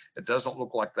 So it doesn't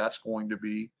look like that's going to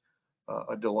be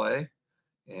a delay.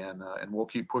 And we'll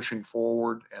keep pushing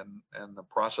forward, and the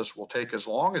process will take as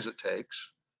long as it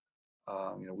takes.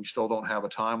 We still don't have a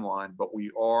timeline, but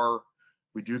we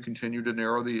do continue to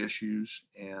narrow the issues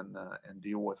and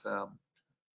deal with them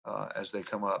as they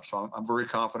come up. So I'm very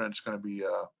confident it's going to be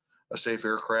a safe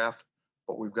aircraft,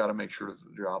 but we've got to make sure that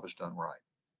the job is done right.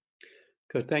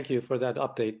 Good, thank you for that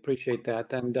update. Appreciate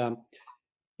that. And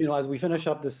as we finish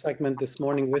up this segment this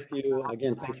morning with you,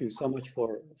 again, thank you so much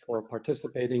for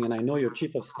participating. And I know your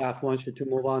chief of staff wants you to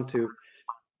move on to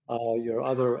your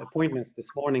other appointments this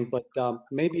morning, but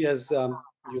maybe as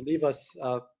you leave us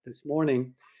this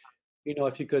morning,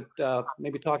 if you could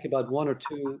maybe talk about one or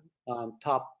two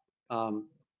top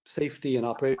safety and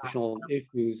operational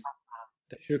issues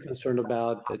that you're concerned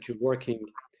about, that you're working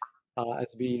as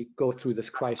we go through this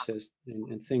crisis,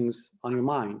 and things on your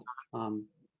mind.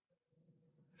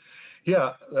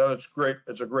 Yeah, that's great.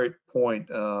 It's a great point,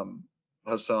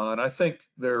 Hassan. I think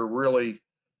they're really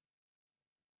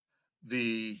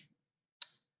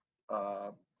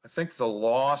I think the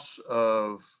loss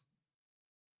of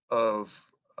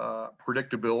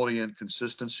predictability and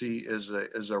consistency is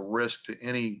a risk to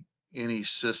any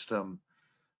system,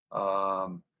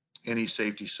 any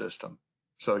safety system.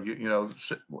 So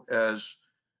as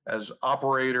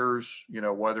operators,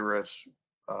 whether it's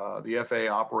the FAA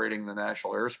operating the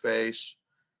national airspace,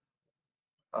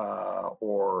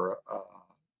 or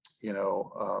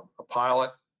a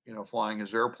pilot, flying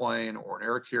his airplane, or an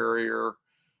air carrier,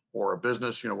 or a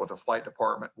business, with a flight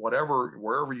department,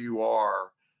 wherever you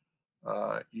are,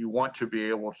 you want to be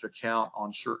able to count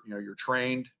on certain, you're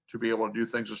trained to be able to do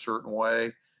things a certain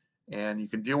way, and you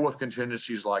can deal with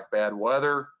contingencies like bad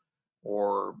weather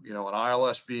or, an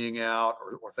ILS being out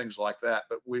or things like that.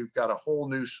 But we've got a whole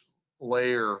new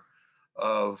layer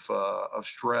of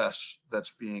stress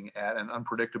that's being added and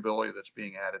unpredictability that's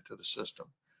being added to the system.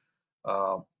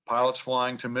 Pilots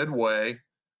flying to Midway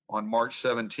on March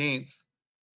 17th,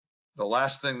 the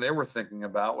last thing they were thinking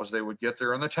about was they would get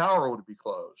there and the tower would be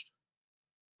closed,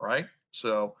 right?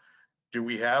 So do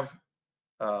we have,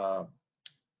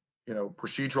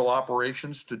 procedural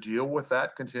operations to deal with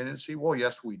that contingency? Well,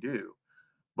 yes, we do,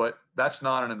 but that's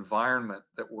not an environment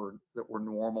that we're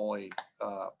normally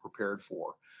prepared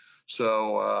for.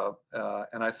 So,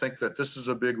 and I think that this is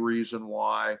a big reason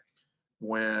why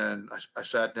when I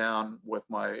sat down with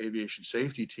my aviation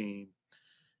safety team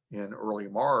in early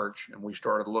March and we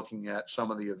started looking at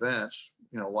some of the events,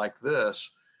 like this,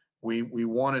 we've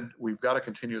got to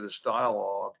continue this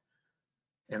dialogue,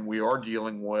 and we are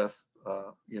dealing with,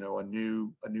 a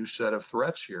new set of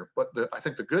threats here. But I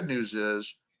think the good news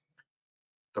is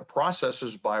the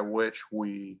processes by which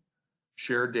we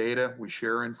share data, we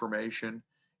share information,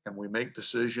 and we make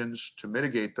decisions to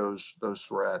mitigate those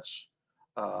threats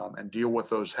and deal with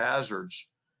those hazards.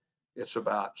 It's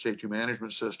about safety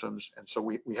management systems, and so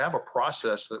we have a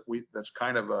process that's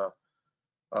kind of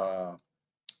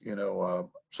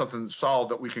something solid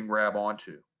that we can grab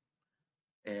onto,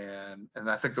 and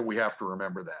I think that we have to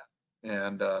remember that.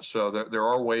 And so there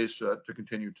are ways to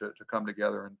continue to come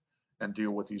together and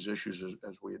deal with these issues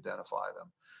as we identify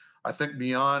them. I think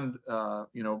beyond,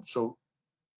 so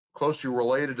closely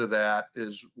related to that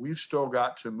is we've still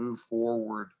got to move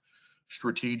forward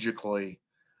strategically.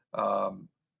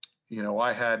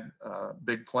 I had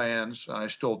big plans, and I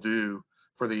still do,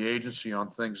 for the agency on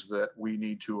things that we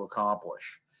need to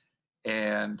accomplish.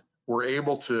 And we're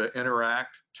able to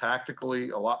interact tactically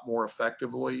a lot more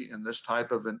effectively in this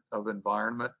type of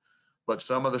environment. But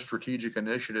some of the strategic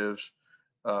initiatives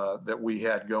that we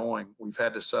had going, we've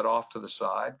had to set off to the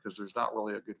side because there's not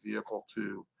really a good vehicle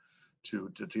to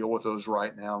deal with those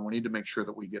right now. And we need to make sure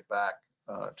that we get back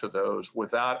to those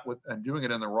and doing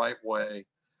it in the right way,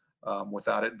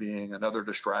 without it being another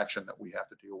distraction that we have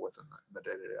to deal with in the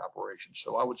day-to-day operations.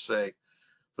 So I would say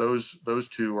those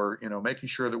two are, making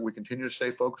sure that we continue to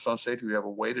stay focused on safety. We have a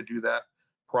way to do that,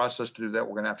 process to do that.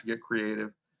 We're going to have to get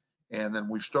creative, and then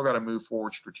we've still got to move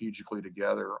forward strategically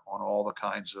together on all the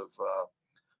kinds of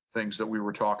things that we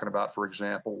were talking about, for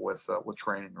example, with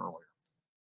training earlier.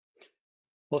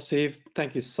 Well, Steve,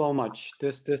 thank you so much.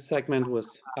 This segment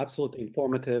was absolutely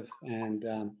informative and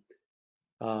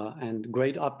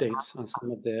great updates on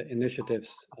some of the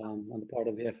initiatives on the part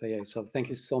of the FAA. So thank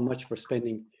you so much for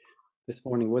spending this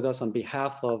morning with us. On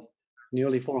behalf of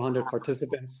nearly 400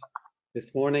 participants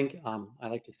this morning, I'd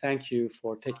like to thank you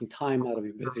for taking time out of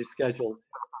your busy schedule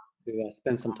to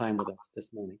spend some time with us this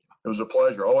morning. It was a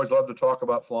pleasure. Always love to talk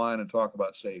about flying and talk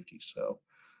about safety. So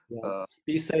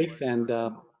be safe, and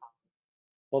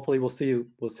hopefully we'll see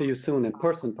you soon in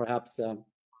person, perhaps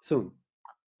soon.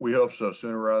 We hope so,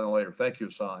 sooner rather than later. Thank you,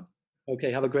 Hassan.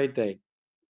 Okay, have a great day.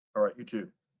 All right, you too.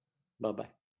 Bye-bye.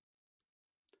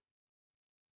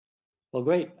 Well,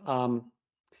 great. Well,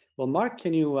 Mark,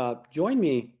 can you join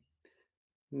me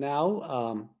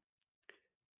now?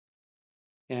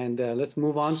 And let's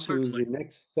move on Certainly. to the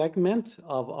next segment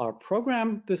of our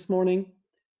program this morning.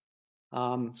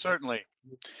 Certainly.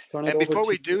 And before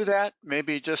we do that,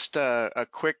 maybe just a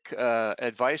quick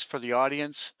advice for the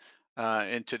audience.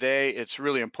 And today, it's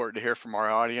really important to hear from our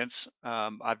audience.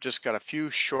 I've just got a few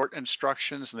short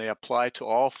instructions, and they apply to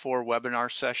all 4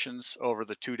 webinar sessions over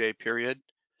the 2-day period.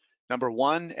 Number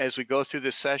 1, as we go through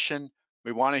this session,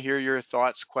 we want to hear your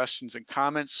thoughts, questions, and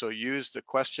comments, so use the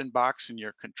question box in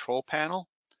your control panel.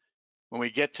 When we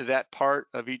get to that part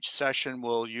of each session,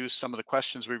 we'll use some of the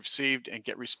questions we've received and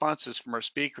get responses from our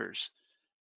speakers.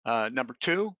 Number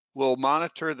 2, we'll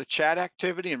monitor the chat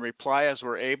activity and reply as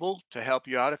we're able to help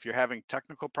you out if you're having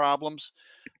technical problems.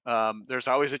 There's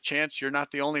always a chance you're not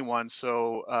the only one,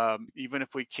 so even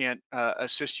if we can't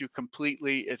assist you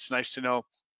completely, it's nice to know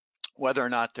whether or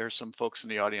not there's some folks in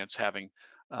the audience having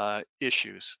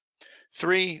issues.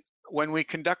 3, when we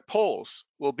conduct polls,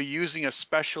 we'll be using a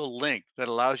special link that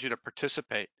allows you to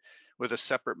participate with a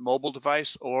separate mobile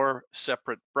device or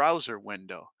separate browser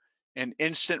window, and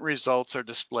instant results are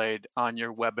displayed on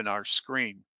your webinar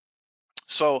screen.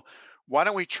 So why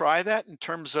don't we try that in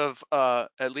terms of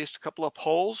at least a couple of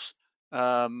polls?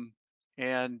 And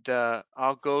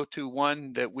I'll go to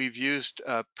one that we've used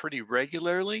pretty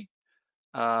regularly.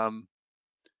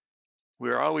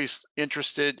 We're always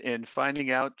interested in finding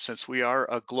out, since we are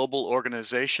a global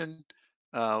organization,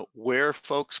 where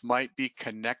folks might be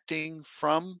connecting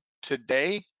from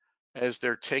today as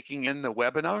they're taking in the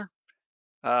webinar.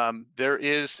 There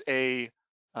is a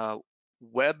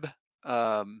web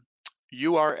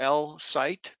URL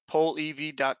site,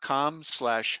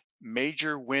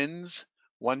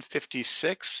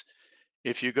 polev.com/majorwins156.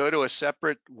 If you go to a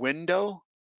separate window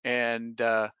and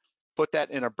put that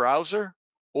in a browser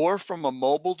or from a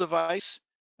mobile device,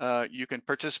 you can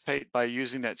participate by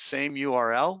using that same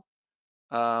URL.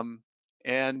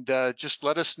 Just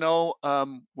let us know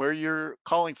where you're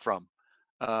calling from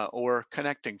or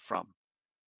connecting from.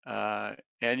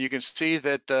 And you can see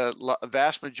that the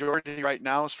vast majority right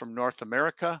now is from North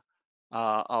America.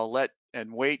 I'll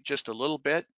wait just a little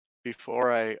bit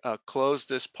before I close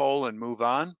this poll and move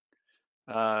on.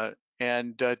 Don't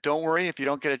worry if you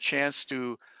don't get a chance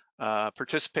to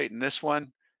participate in this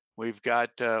one. We've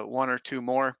got one or two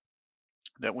more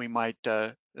that we might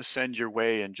send your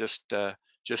way and just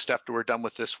after we're done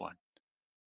with this one.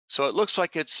 So it looks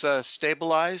like it's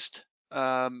stabilized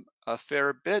a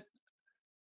fair bit.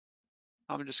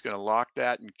 I'm just going to lock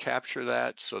that and capture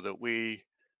that so that we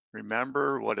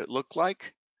remember what it looked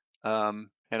like. And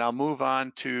I'll move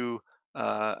on to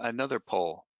another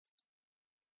poll.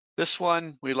 This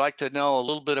one, we'd like to know a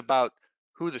little bit about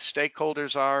who the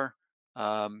stakeholders are.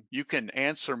 You can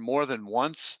answer more than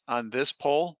once on this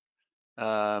poll.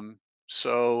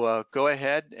 So go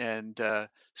ahead and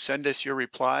send us your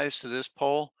replies to this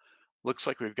poll. Looks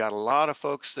like we've got a lot of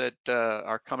folks that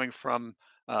are coming from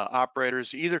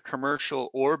operators, either commercial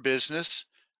or business,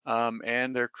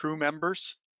 and their crew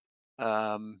members. You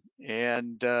know,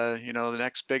 the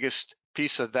next biggest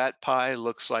piece of that pie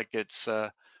looks like it's you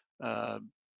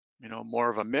know, more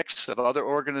of a mix of other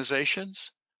organizations,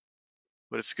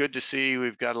 but it's good to see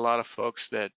we've got a lot of folks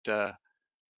that you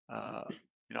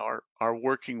know, are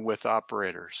working with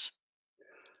operators.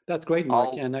 That's great,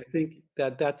 Mark, and I think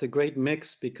that that's a great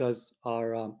mix because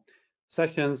our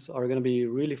sessions are going to be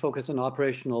really focused on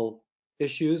operational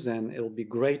issues, and it'll be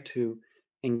great to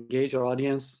engage our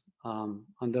audience on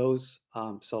those.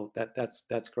 So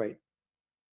that's great.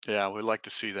 Yeah, we'd like to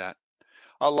see that.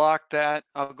 I'll lock that.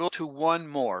 I'll go to one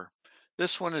more.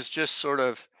 This one is just sort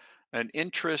of an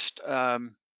interest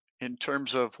in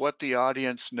terms of what the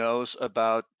audience knows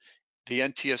about the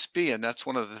NTSB, and that's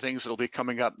one of the things that'll be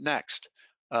coming up next.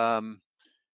 We're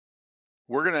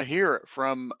going to hear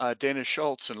from Dana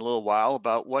Schulze in a little while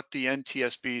about what the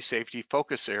NTSB safety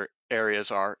focus areas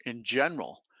are in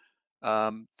general.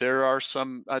 There are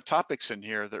some topics in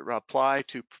here that apply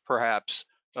to perhaps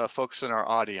folks in our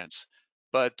audience.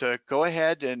 But go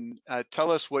ahead and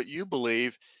tell us what you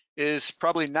believe is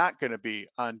probably not going to be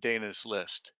on Dana's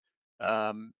list.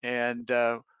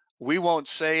 We won't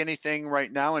say anything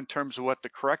right now in terms of what the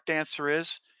correct answer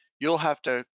is. You'll have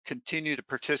to continue to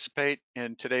participate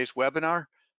in today's webinar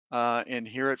and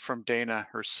hear it from Dana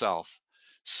herself.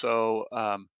 So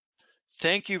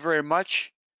thank you very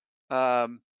much. I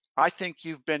think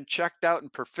you've been checked out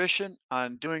and proficient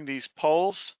on doing these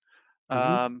polls.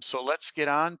 So let's get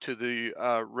on to the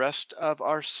rest of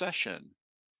our session.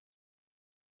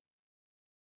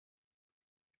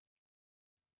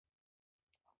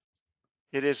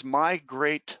 It is my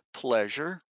great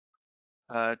pleasure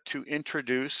to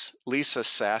introduce Lisa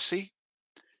Sassy.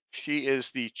 She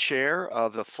is the chair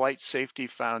of the Flight Safety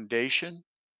Foundation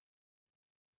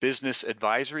Business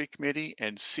Advisory Committee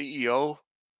and CEO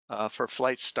for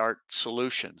Flight Start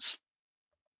Solutions.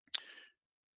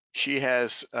 She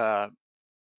has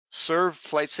served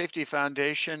Flight Safety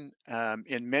Foundation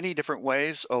in many different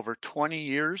ways over 20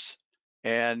 years,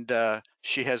 and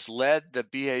she has led the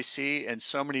BAC in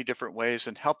so many different ways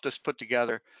and helped us put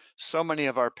together so many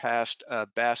of our past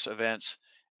BAS events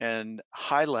and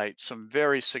highlight some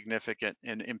very significant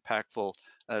and impactful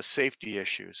safety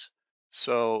issues.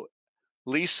 So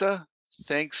Lisa,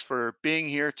 thanks for being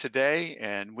here today,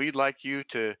 and we'd like you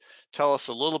to tell us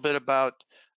a little bit about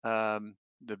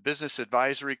the Business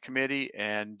Advisory Committee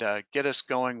and get us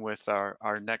going with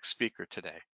our next speaker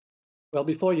today. Well,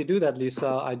 before you do that,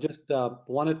 Lisa, I just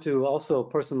wanted to also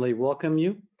personally welcome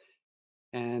you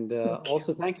and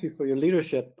also thank you for your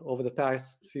leadership over the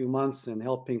past few months in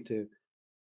helping to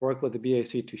work with the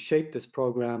BAC to shape this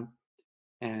program.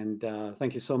 And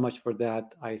thank you so much for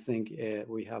that. I think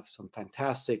we have some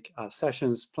fantastic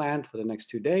sessions planned for the next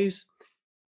 2 days.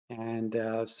 And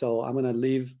so I'm going to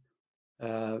leave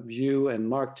you and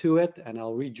Mark to it, and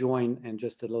I'll rejoin in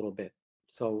just a little bit.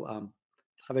 So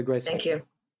have a great session. Thank you.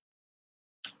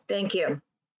 Thank you.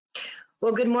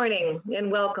 Well, good morning and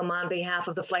welcome on behalf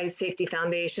of the Flight Safety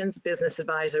Foundation's Business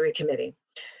Advisory Committee.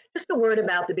 Just a word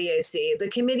about the BAC. The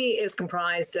committee is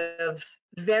comprised of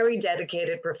very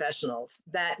dedicated professionals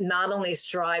that not only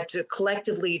strive to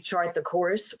collectively chart the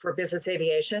course for business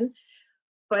aviation,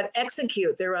 but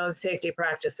execute their own safety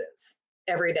practices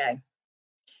every day.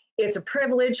 It's a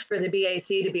privilege for the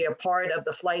BAC to be a part of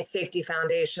the Flight Safety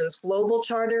Foundation's Global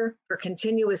Charter for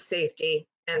Continuous Safety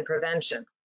and Prevention.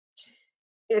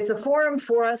 It's a forum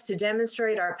for us to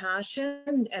demonstrate our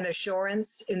passion and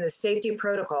assurance in the safety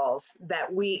protocols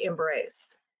that we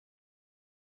embrace.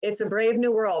 It's a brave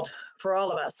new world for all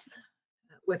of us,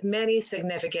 with many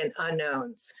significant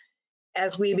unknowns.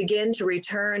 As we begin to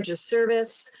return to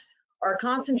service, our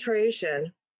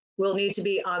concentration will need to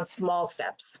be on small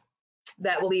steps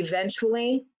that will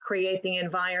eventually create the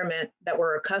environment that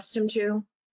we're accustomed to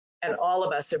and all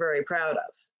of us are very proud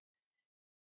of.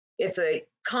 It's a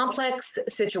complex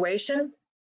situation.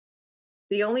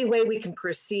 The only way we can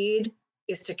proceed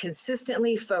is to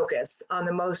consistently focus on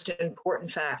the most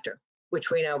important factor,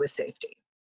 which we know is safety.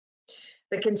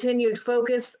 The continued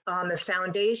focus on the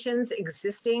Foundation's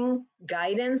existing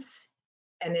guidance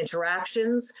and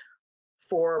interactions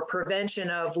for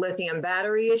prevention of lithium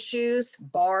battery issues,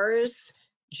 BARS,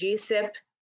 GSIP,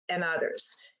 and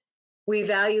others. We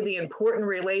value the important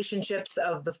relationships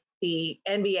of the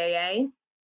NBAA,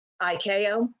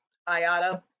 ICAO,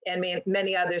 IATA, and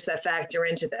many others that factor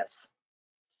into this.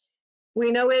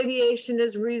 We know aviation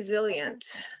is resilient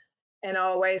and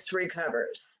always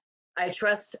recovers. I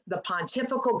trust the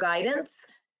pontifical guidance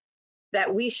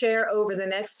that we share over the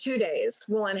next 2 days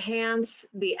will enhance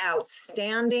the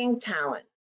outstanding talent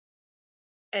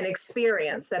and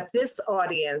experience that this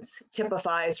audience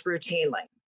typifies routinely.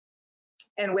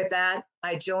 And with that,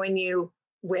 I join you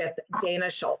with Dana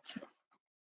Schulze.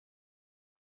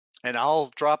 And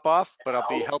I'll drop off, but I'll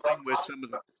be helping with some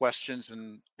of the questions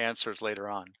and answers later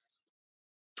on.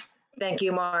 Thank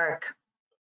you, Mark.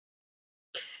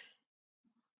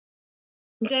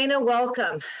 Dana,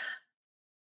 welcome.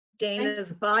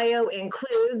 Dana's bio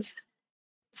includes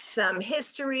some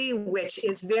history, which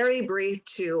is very brief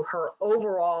to her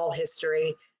overall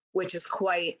history, which is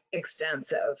quite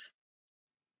extensive.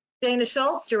 Dana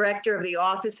Schulze, Director of the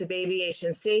Office of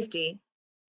Aviation Safety,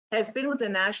 has been with the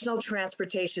National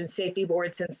Transportation Safety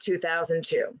Board since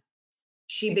 2002.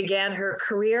 She began her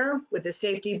career with the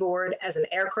Safety Board as an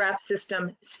aircraft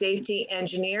system safety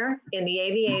engineer in the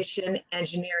Aviation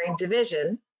Engineering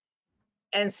Division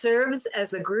and serves as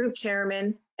the group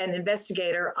chairman and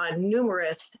investigator on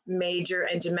numerous major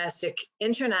and domestic,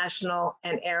 international,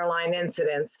 and airline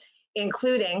incidents,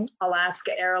 including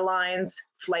Alaska Airlines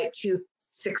Flight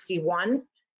 261,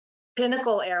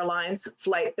 Pinnacle Airlines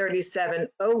Flight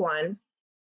 3701,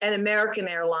 and American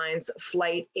Airlines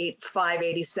Flight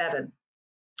 587.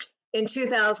 In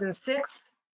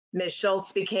 2006, Ms.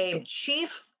 Schulze became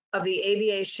chief of the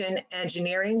Aviation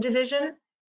Engineering Division,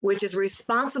 which is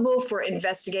responsible for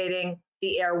investigating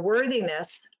the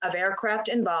airworthiness of aircraft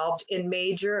involved in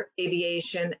major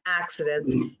aviation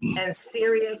accidents and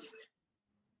serious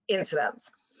incidents.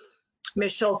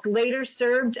 Ms. Schulze later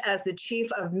served as the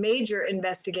chief of Major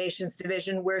Investigations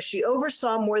Division, where she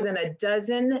oversaw more than a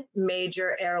dozen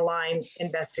major airline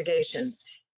investigations,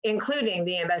 including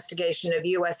the investigation of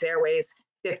U.S. Airways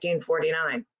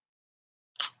 1549,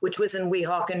 which was in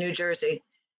Weehawken, New Jersey,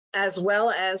 as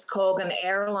well as Colgan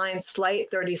Airlines Flight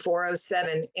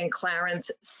 3407 in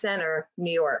Clarence Center,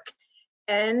 New York,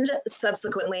 and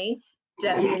subsequently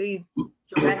Deputy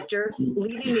Director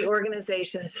leading the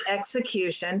organization's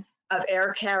execution of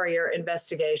air carrier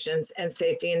investigations and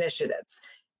safety initiatives,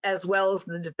 as well as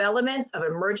the development of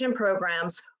emergent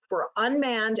programs for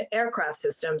unmanned aircraft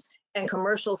systems and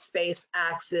commercial space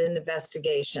accident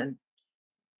investigation.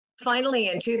 Finally,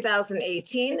 in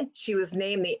 2018, she was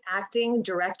named the acting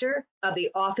director of the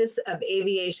Office of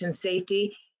Aviation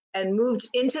Safety and moved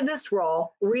into this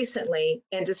role recently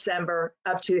in December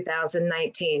of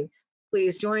 2019.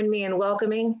 Please join me in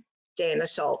welcoming Dana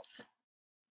Schulze.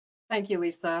 Thank you,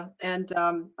 Lisa. And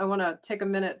I want to take a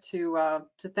minute to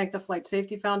thank the Flight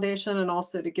Safety Foundation and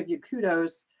also to give you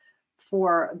kudos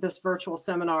for this virtual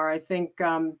seminar. I think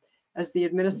as the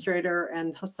administrator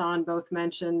and Hassan both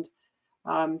mentioned,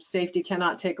 safety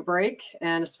cannot take a break,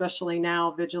 and especially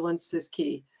now, vigilance is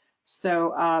key.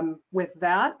 So with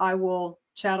that, I will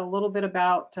chat a little bit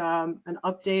about an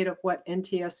update of what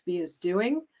NTSB is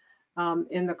doing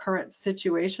in the current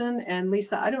situation. And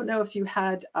Lisa, I don't know if you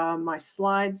had my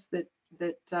slides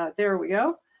there we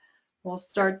go. We'll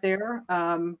start there.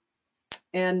 I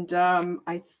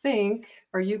think,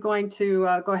 are you going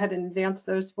to go ahead and advance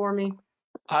those for me?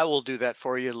 I will do that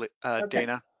for you, Okay.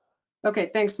 Dana.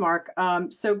 Okay, thanks, Mark.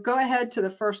 So go ahead to the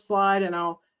first slide and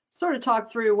I'll sort of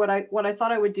talk through what I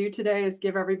thought I would do today is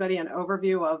give everybody an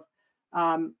overview of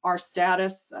our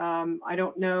status. I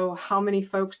don't know how many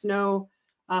folks know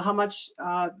how much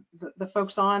the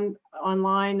folks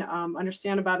online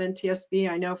understand about NTSB.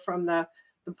 I know from the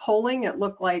polling, it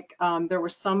looked like there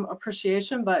was some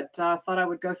appreciation, but thought I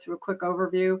would go through a quick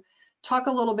overview, talk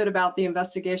a little bit about the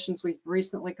investigations we've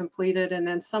recently completed, and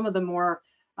then some of the more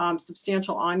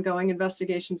substantial ongoing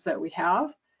investigations that we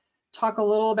have. Talk a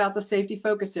little about the safety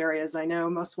focus areas. I know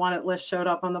most wanted list showed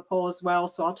up on the poll as well,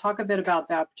 so I'll talk a bit about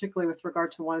that, particularly with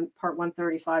regard to Part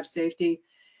 135 safety.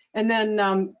 And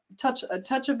then touch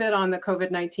a bit on the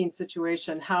COVID-19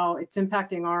 situation, how it's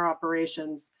impacting our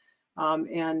operations,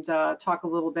 and talk a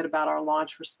little bit about our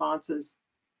launch responses.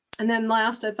 And then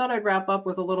last, I thought I'd wrap up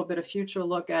with a little bit of future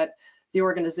look at the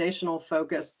organizational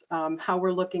focus, how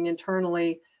we're looking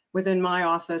internally within my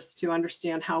office to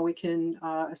understand how we can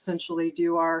essentially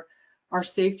do our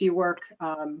safety work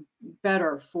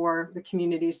better for the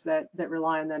communities that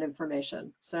rely on that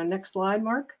information. So next slide,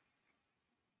 Mark.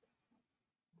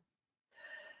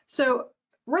 So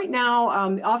right now,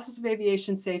 the Office of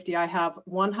Aviation Safety, I have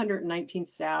 119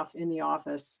 staff in the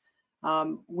office.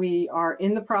 We are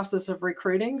in the process of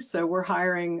recruiting, so we're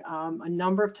hiring a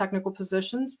number of technical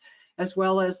positions, as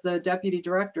well as the deputy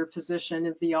director position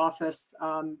of the office.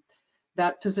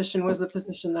 That position was the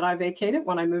position that I vacated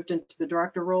when I moved into the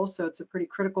director role, so it's a pretty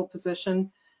critical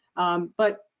position.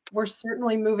 But we're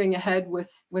certainly moving ahead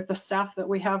with the staff that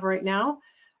we have right now.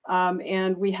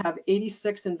 And we have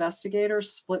 86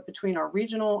 investigators split between our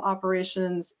regional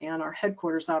operations and our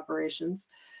headquarters operations.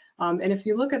 And if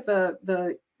you look at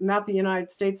the map of the United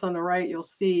States on the right, you'll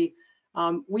see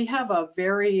we have a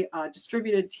very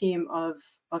distributed team of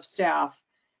staff.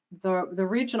 The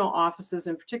regional offices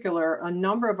in particular, a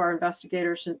number of our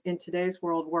investigators in today's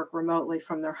world work remotely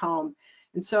from their home.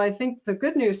 And so I think the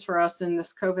good news for us in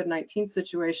this COVID-19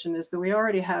 situation is that we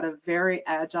already had a very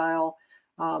agile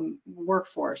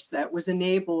workforce that was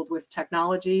enabled with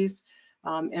technologies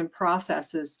and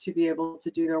processes to be able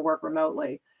to do their work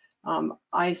remotely.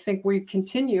 I think we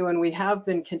continue, and we have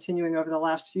been continuing over the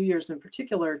last few years in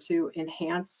particular, to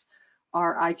enhance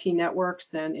our IT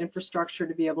networks and infrastructure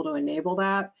to be able to enable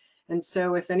that. And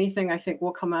so if anything, I think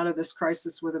we'll come out of this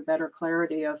crisis with a better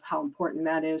clarity of how important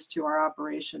that is to our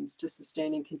operations, to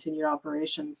sustaining continued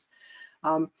operations.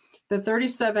 The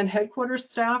 37 headquarters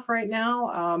staff right now,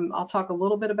 I'll talk a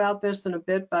little bit about this in a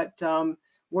bit, but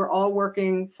we're all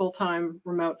working full-time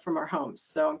remote from our homes.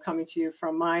 So I'm coming to you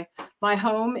from my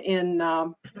home in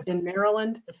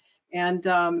Maryland,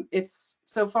 and it's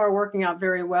so far working out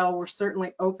very well. We're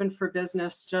certainly open for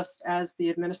business, just as the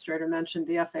administrator mentioned,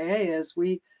 the FAA is.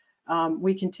 We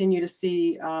continue to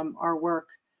see our work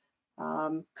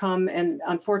come, and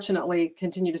unfortunately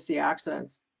continue to see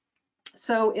accidents.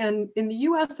 So in the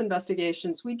US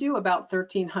investigations, we do about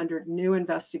 1,300 new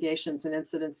investigations and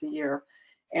incidents a year.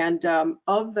 And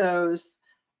of those,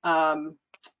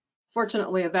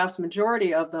 fortunately, a vast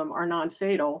majority of them are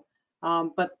non-fatal,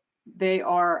 but they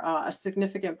are a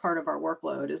significant part of our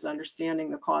workload, is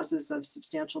understanding the causes of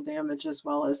substantial damage as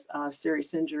well as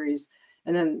serious injuries,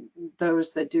 and then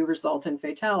those that do result in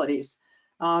fatalities.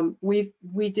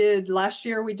 Last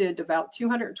year we did about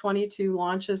 222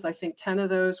 launches. I think 10 of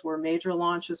those were major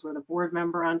launches with a board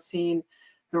member on scene.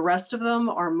 The rest of them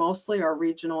are mostly our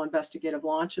regional investigative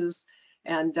launches.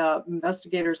 And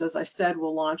investigators, as I said,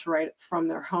 will launch right from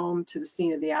their home to the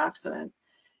scene of the accident.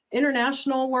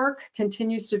 International work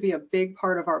continues to be a big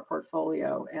part of our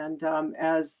portfolio. And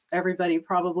as everybody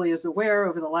probably is aware,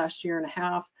 over the last year and a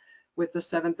half, with the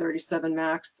 737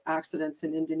 MAX accidents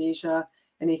in Indonesia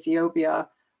and Ethiopia,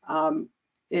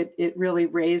 it really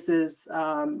raises,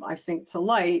 I think, to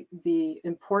light the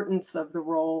importance of the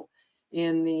role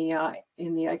in the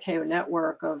ICAO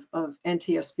network of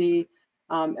NTSB,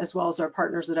 as well as our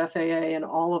partners at FAA and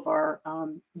all of our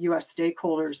US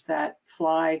stakeholders that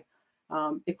fly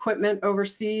equipment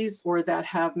overseas or that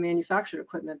have manufactured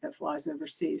equipment that flies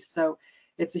overseas. So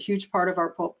it's a huge part of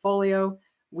our portfolio.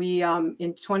 We, in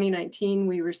 2019,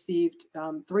 we received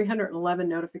 311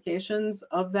 notifications.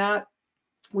 Of that,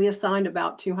 we assigned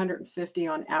about 250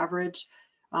 on average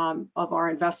of our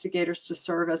investigators to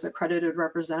serve as accredited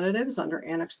representatives under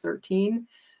Annex 13.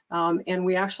 And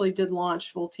we actually did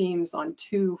launch full teams on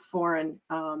 2 foreign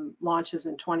launches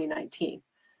in 2019.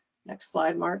 Next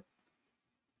slide, Mark.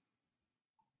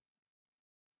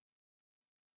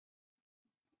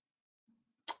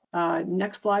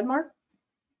 Next slide, Mark.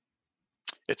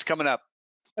 It's coming up.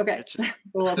 Okay. It's just,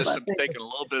 the system's taking a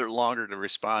little bit longer to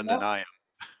respond than I am.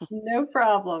 No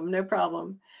problem, no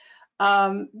problem.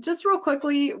 Just real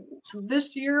quickly,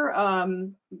 this year,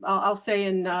 I'll say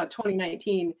in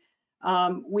 2019,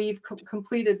 we've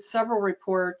completed several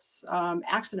reports,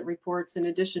 accident reports, in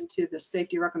addition to the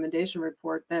safety recommendation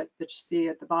report that you see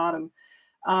at the bottom.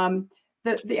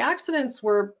 The accidents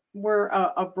were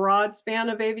a broad span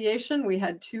of aviation. We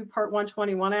had 2 Part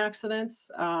 121 accidents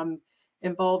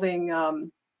involving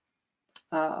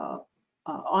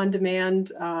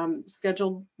on-demand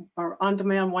scheduled or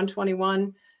on-demand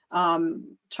 121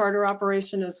 charter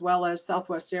operation, as well as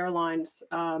Southwest Airlines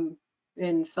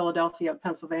in Philadelphia,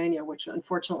 Pennsylvania, which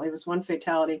unfortunately was 1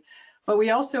 fatality. But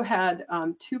we also had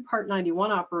 2 Part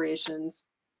 91 operations.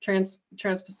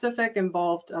 Trans-Pacific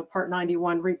involved a Part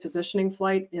 91 repositioning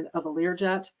flight of a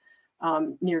Learjet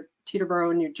near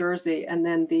Teterboro, New Jersey, and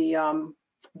then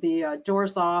the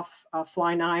doors off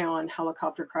fly nigh on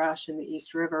helicopter crash in the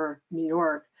East River, New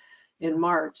York in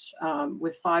March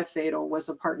with 5 fatal was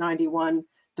a Part 91,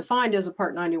 defined as a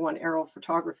Part 91 aerial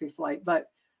photography flight. But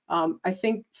I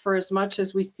think for as much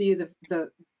as we see the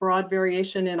broad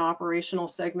variation in operational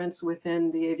segments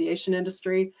within the aviation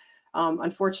industry,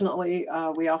 unfortunately,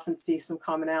 we often see some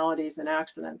commonalities in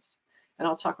accidents. And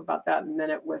I'll talk about that in a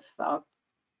minute with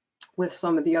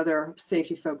some of the other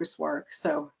safety focused work.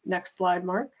 So next slide,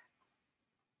 Mark.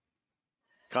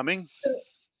 Coming.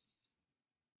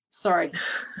 Sorry.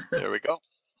 There we go.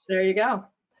 There you go.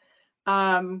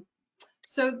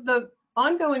 So the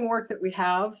ongoing work that we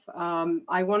have,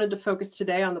 I wanted to focus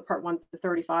today on the Part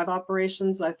 135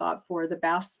 operations. I thought for the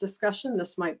BAS discussion,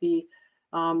 this might be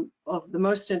of the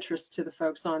most interest to the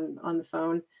folks on the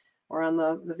phone or on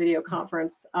the video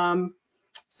conference.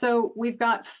 So we've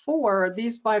got 4.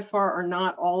 These by far are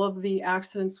not all of the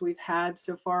accidents we've had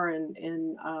so far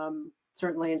in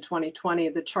certainly in 2020.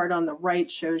 The chart on the right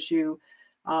shows you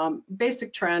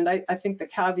basic trend. I think the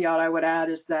caveat I would add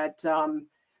is that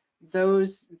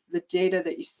the data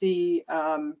that you see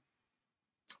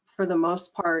for the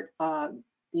most part,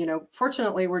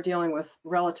 fortunately we're dealing with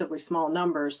relatively small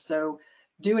numbers. So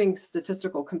doing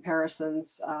statistical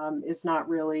comparisons is not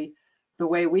really the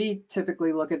way we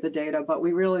typically look at the data, but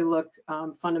we really look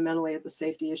fundamentally at the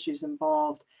safety issues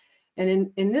involved.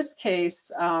 And in this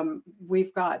case,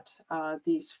 we've got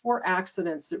these 4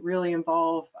 accidents that really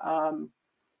involve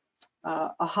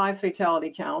a high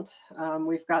fatality count.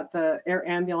 We've got the air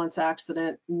ambulance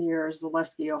accident near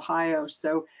Zaleski, Ohio.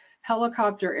 So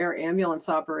helicopter air ambulance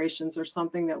operations are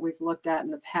something that we've looked at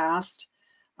in the past.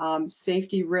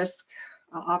 Safety risk,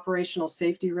 operational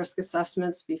safety risk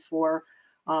assessments before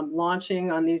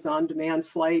launching on these on-demand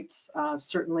flights,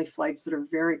 certainly flights that are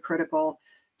very critical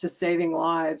to saving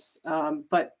lives.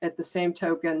 But at the same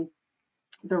token,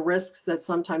 the risks that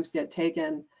sometimes get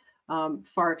taken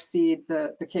far exceed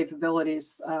the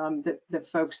capabilities that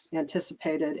folks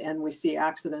anticipated, and we see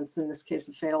accidents, in this case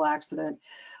a fatal accident.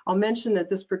 I'll mention that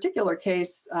this particular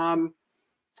case,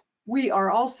 we are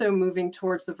also moving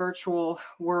towards the virtual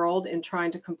world and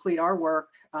trying to complete our work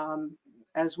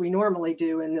as we normally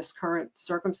do in this current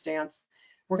circumstance.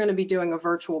 We're going to be doing a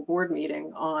virtual board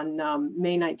meeting on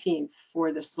May 19th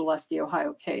for the Zaleski,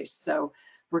 Ohio case. So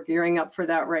we're gearing up for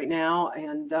that right now,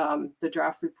 and the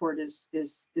draft report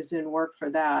is in work for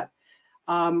that.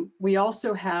 We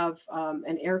also have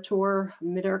an air tour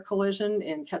mid-air collision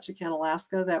in Ketchikan,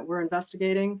 Alaska that we're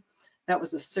investigating. That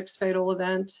was a 6 fatal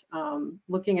event,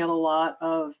 looking at a lot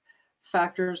of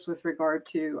factors with regard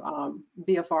to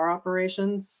VFR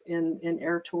operations in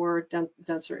air tour,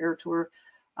 denser air tour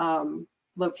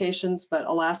locations, but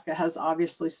Alaska has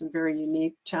obviously some very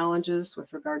unique challenges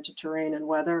with regard to terrain and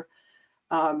weather.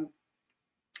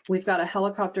 We've got a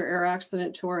helicopter air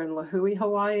accident tour in Lahui,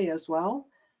 Hawaii as well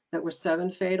that was 7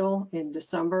 fatal in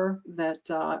December. That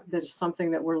is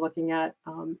something that we're looking at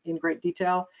in great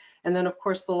detail. And then of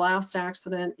course the last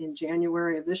accident in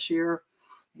January of this year,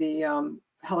 the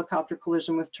helicopter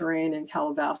collision with terrain in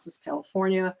Calabasas,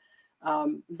 California.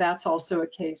 That's also a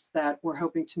case that we're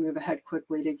hoping to move ahead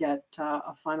quickly to get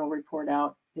a final report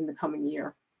out in the coming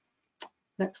year.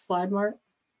 Next slide, Mark.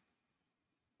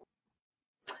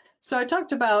 So I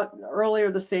talked about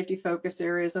earlier the safety focus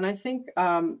areas, and I think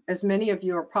as many of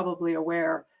you are probably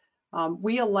aware,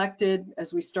 we elected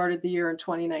as we started the year in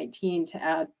 2019 to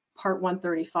add Part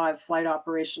 135 flight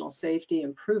operational safety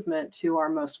improvement to our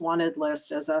most wanted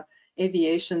list as a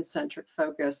aviation-centric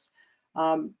focus.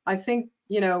 I think,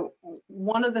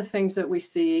 one of the things that we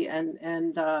see,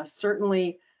 and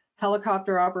certainly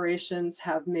helicopter operations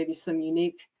have maybe some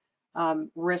unique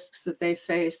risks that they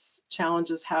face,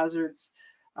 challenges, hazards,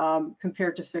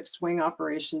 compared to fixed wing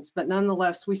operations, but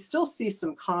nonetheless, we still see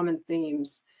some common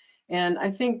themes. And I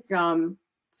think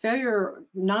failure,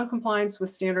 non-compliance with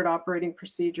standard operating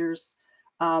procedures,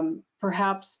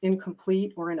 perhaps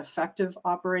incomplete or ineffective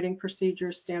operating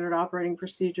procedures, standard operating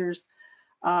procedures.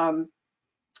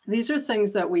 These are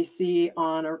things that we see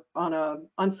on a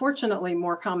unfortunately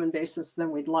more common basis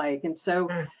than we'd like. And so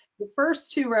the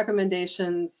first two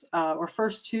recommendations, or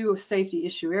first two safety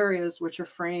issue areas, which are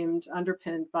framed,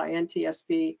 underpinned by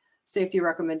NTSB safety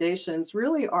recommendations,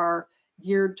 really are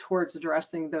geared towards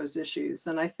addressing those issues.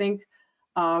 And I think,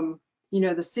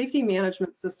 the safety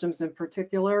management systems in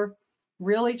particular,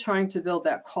 really trying to build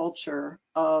that culture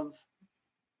of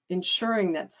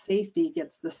ensuring that safety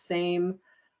gets the same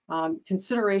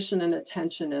consideration and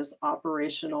attention as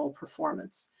operational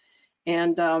performance.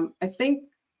 And I think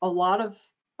a lot of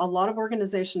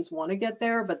organizations want to get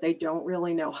there, but they don't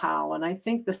really know how. And I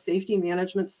think the safety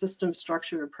management system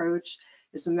structured approach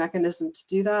is a mechanism to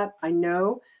do that. I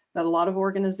know that a lot of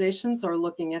organizations are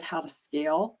looking at how to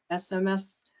scale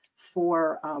SMS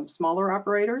for smaller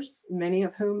operators, many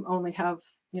of whom only have,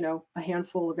 a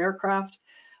handful of aircraft.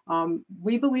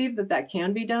 We believe that that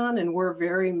can be done, and we're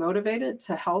very motivated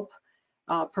to help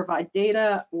provide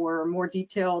data or more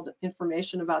detailed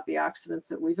information about the accidents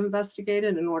that we've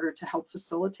investigated in order to help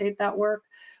facilitate that work.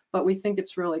 But we think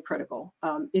it's really critical.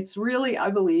 It's really, I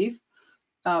believe,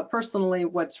 personally,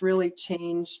 what's really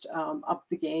changed up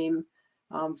the game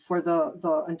for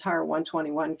the entire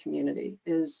 121 community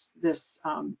is this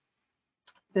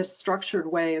this structured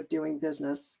way of doing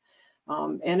business.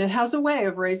 And it has a way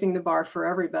of raising the bar for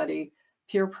everybody.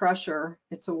 Peer pressure,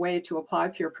 it's a way to apply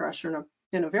peer pressure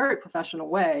in a very professional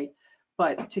way,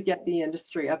 but to get the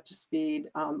industry up to speed,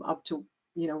 up to,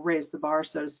 raise the bar,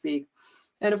 so to speak.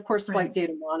 And of course, flight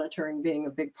data monitoring being a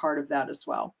big part of that as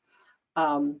well.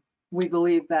 We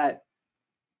believe that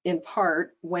in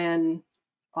part, when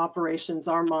operations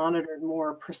are monitored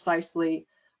more precisely,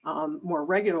 more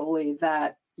regularly,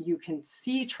 that you can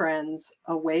see trends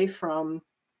away from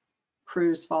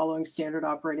crews following standard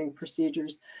operating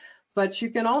procedures, but you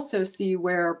can also see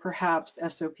where perhaps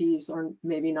SOPs are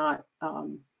maybe not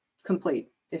complete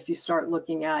if you start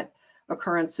looking at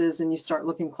occurrences and you start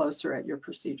looking closer at your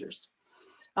procedures.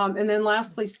 And then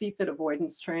lastly, CFIT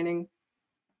avoidance training.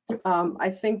 I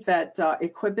think that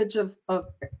equipage of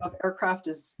aircraft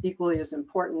is equally as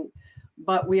important,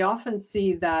 but we often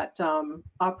see that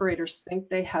operators think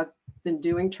they have been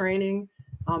doing training,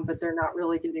 but they're not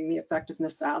really getting the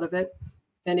effectiveness out of it.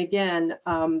 And again,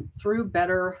 through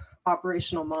better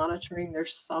operational monitoring,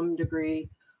 there's some degree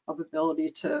of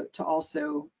ability to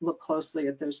also look closely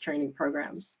at those training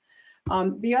programs.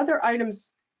 The other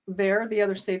items there, the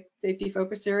other safety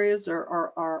focus areas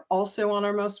are also on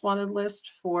our most wanted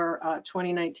list for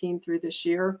 2019 through this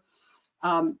year.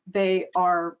 They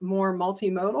are more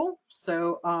multimodal.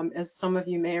 So as some of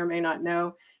you may or may not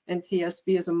know,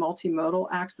 NTSB is a multimodal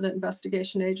accident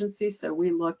investigation agency. So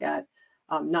we look at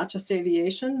not just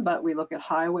aviation, but we look at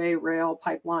highway, rail,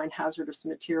 pipeline, hazardous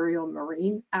material,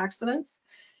 marine accidents.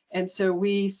 And so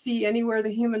we see anywhere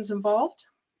the human's involved,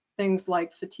 things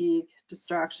like fatigue,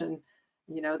 distraction,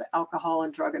 the alcohol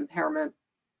and drug impairment.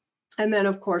 And then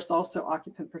of course, also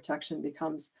occupant protection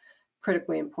becomes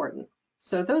critically important.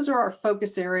 So those are our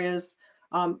focus areas.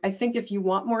 I think if you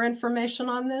want more information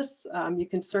on this, you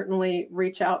can certainly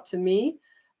reach out to me.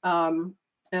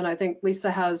 And I think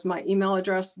Lisa has my email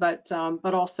address, but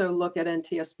also look at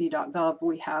ntsb.gov.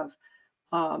 We have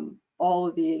all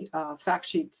of the fact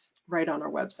sheets right on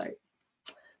our website.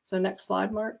 So next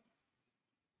slide, Mark.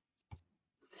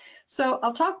 So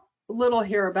I'll talk a little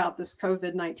here about this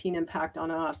COVID-19 impact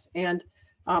on us. And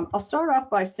I'll start off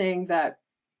by saying that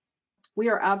we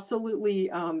are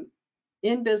absolutely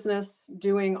in business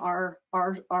doing our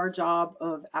job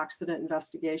of accident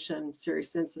investigation,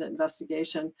 serious incident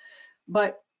investigation.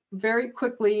 But very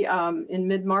quickly in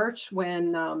mid-March,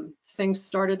 when things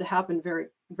started to happen very,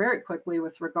 very quickly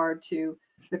with regard to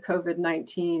the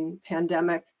COVID-19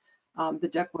 pandemic, the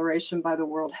declaration by the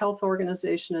World Health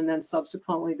Organization, and then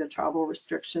subsequently the travel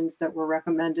restrictions that were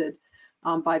recommended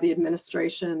by the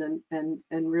administration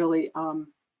and really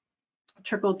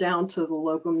trickled down to the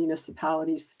local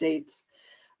municipalities, states.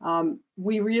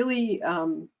 We really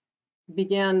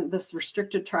began this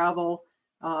restricted travel,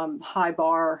 high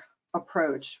bar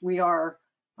approach. We are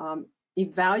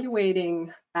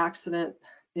evaluating accident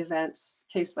events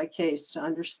case by case to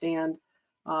understand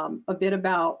a bit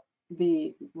about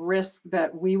the risk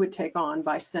that we would take on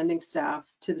by sending staff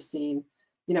to the scene.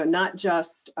 Not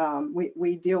just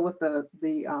we deal with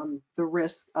the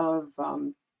risk of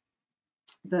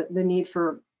the need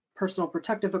for personal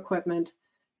protective equipment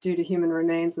due to human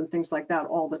remains and things like that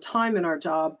all the time in our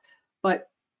job, but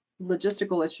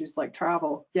logistical issues like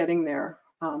travel, getting there,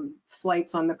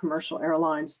 flights on the commercial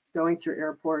airlines, going through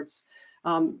airports,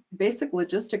 basic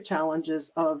logistic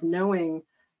challenges of knowing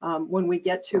when we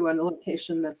get to a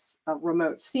location that's a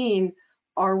remote scene,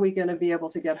 are we going to be able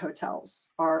to get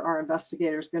hotels? Are our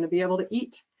investigators going to be able to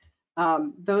eat?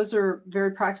 Those are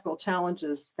very practical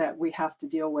challenges that we have to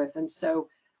deal with. And so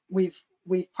we've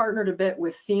partnered a bit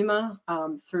with FEMA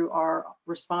through our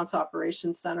Response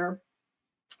Operations Center,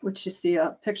 which you see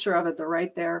a picture of at the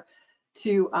right there,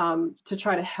 to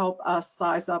try to help us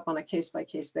size up on a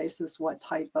case-by-case basis what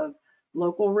type of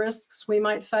local risks we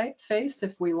might face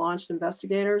if we launched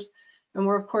investigators. And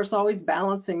we're of course always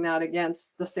balancing that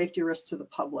against the safety risk to the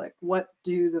public. What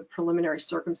do the preliminary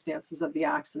circumstances of the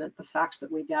accident, the facts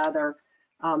that we gather,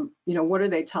 what are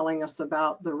they telling us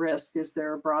about the risk? Is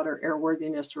there a broader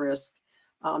airworthiness risk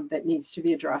that needs to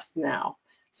be addressed now?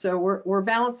 So we're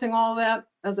balancing all of that,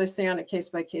 as I say, on a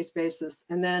case-by-case basis.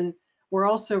 And then we're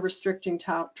also restricting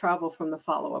travel from the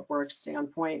follow-up work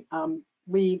standpoint.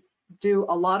 We do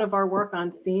a lot of our work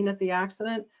on scene at the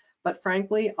accident, but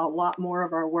frankly, a lot more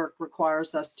of our work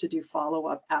requires us to do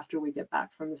follow-up after we get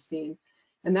back from the scene.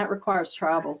 And that requires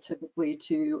travel typically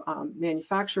to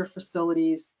manufacturer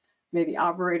facilities, maybe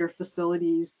operator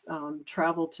facilities,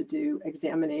 travel to do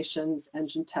examinations,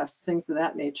 engine tests, things of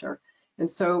that nature. And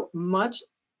so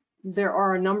there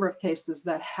are a number of cases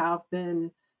that have been,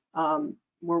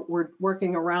 we're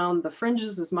working around the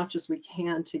fringes as much as we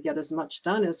can to get as much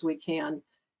done as we can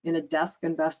in a desk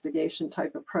investigation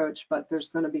type approach, but there's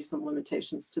going to be some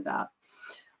limitations to that.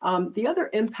 The other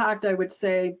impact, I would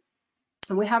say,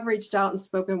 and we have reached out and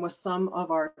spoken with some of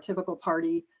our typical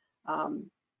party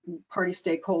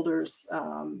stakeholders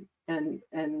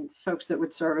and folks that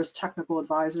would serve as technical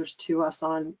advisors to us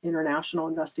on international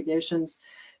investigations,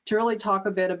 to really talk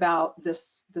a bit about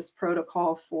this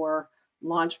protocol for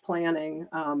launch planning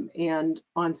and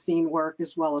on-scene work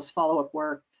as well as follow-up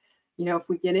work. If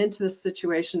we get into this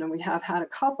situation, and we have had a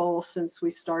couple since we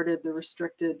started the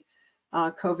restricted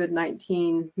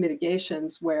COVID-19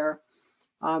 mitigations, where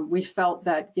we felt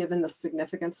that given the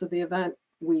significance of the event,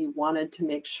 we wanted to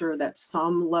make sure that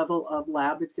some level of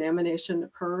lab examination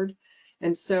occurred.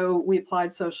 And so we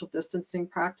applied social distancing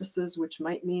practices, which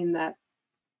might mean that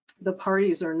the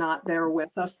parties are not there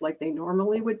with us like they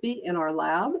normally would be in our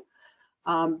lab.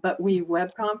 But we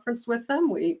web conference with them,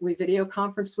 we video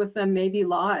conference with them, maybe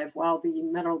live, while the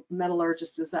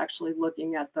metallurgist is actually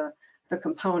looking at the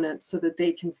components so that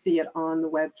they can see it on the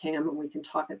webcam and we can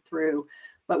talk it through.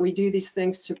 But we do these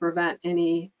things to prevent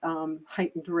any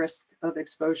heightened risk of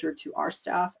exposure to our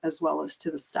staff as well as to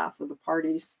the staff of the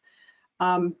parties.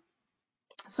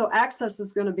 So access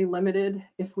is going to be limited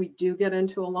if we do get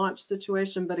into a launch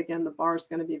situation, but again, the bar is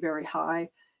going to be very high.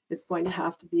 It's going to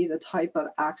have to be the type of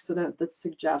accident that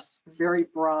suggests very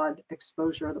broad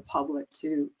exposure of the public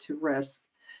to risk.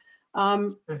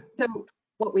 So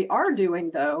what we are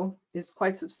doing, though, is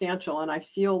quite substantial, and I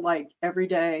feel like every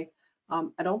day,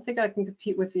 I don't think I can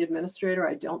compete with the administrator.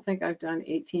 I don't think I've done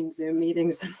 18 Zoom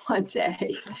meetings in one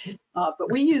day,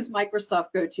 but we use Microsoft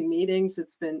GoToMeetings.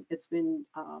 It's been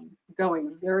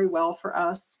going very well for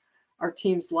us. Our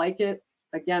teams like it.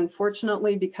 Again,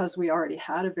 fortunately, because we already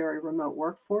had a very remote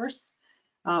workforce,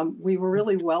 we were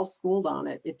really well schooled on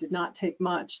it. It did not take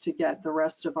much to get the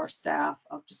rest of our staff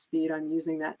up to speed on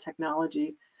using that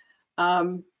technology.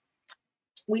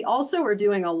 We also are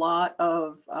doing a lot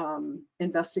of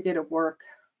investigative work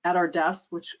at our desk,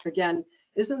 which again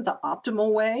isn't the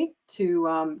optimal way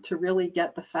to really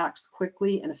get the facts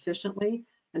quickly and efficiently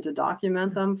and to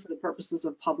document them for the purposes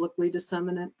of publicly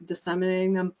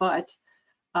disseminating them. But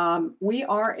we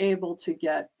are able to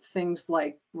get things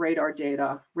like radar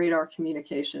data, radar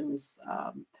communications,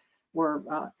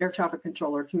 or air traffic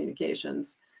controller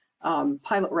communications,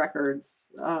 pilot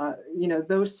records,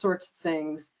 those sorts of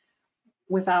things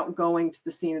without going to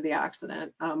the scene of the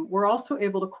accident. We're also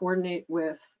able to coordinate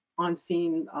with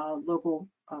on-scene local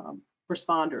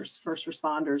responders, first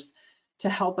responders, to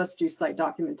help us do site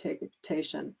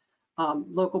documentation,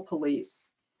 local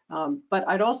police. But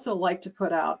I'd also like to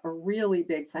put out a really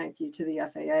big thank you to the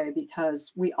FAA,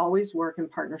 because we always work in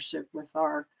partnership with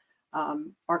our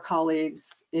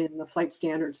colleagues in the Flight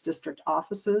Standards District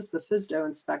offices, the FSDO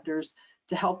inspectors,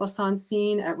 to help us on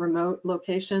scene at remote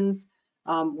locations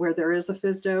where there is a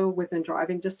FSDO within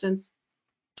driving distance.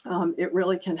 It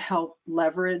really can help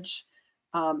leverage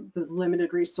the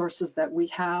limited resources that we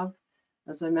have.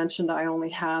 As I mentioned, I only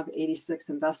have 86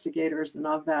 investigators, and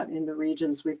of that in the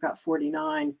regions, we've got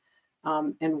 49.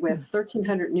 And with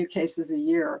 1,300 new cases a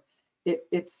year,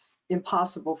 it's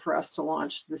impossible for us to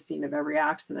launch the scene of every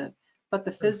accident. But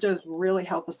the FSDOs really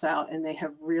help us out, and they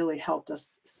have really helped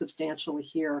us substantially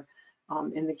here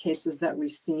in the cases that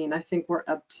we've seen. I think we're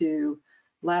up to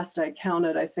last I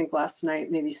counted, I think last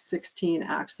night, maybe 16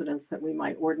 accidents that we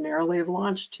might ordinarily have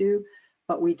launched to,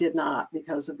 but we did not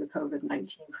because of the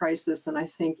COVID-19 crisis. And I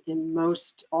think in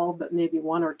most, all but maybe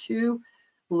one or two,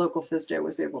 local FSDA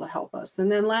was able to help us.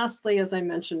 And then lastly, as I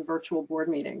mentioned, virtual board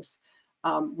meetings.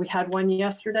 We had one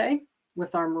yesterday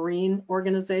with our Marine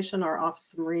organization. Our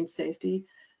Office of Marine Safety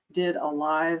did a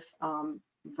live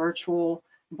virtual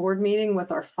board meeting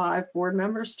with our 5 board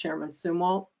members, Chairman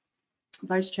Sumwalt,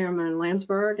 Vice Chairman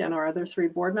Landsberg, and our other 3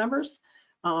 board members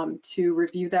to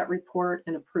review that report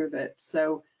and approve it.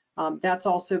 So that's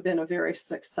also been a very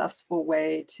successful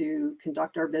way to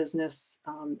conduct our business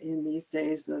in these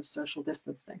days of social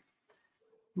distancing.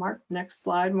 Mark, next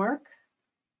slide, Mark.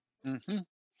 Mm-hmm.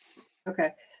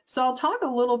 Okay, so I'll talk a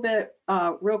little bit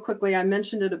real quickly. I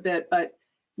mentioned it a bit, but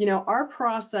you know, our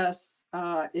process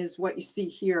is what you see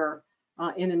here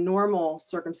in a normal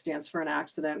circumstance for an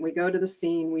accident. We go to the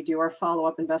scene, we do our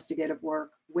follow-up investigative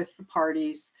work with the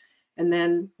parties, and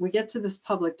then we get to this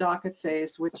public docket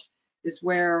phase, which is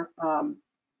where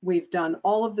we've done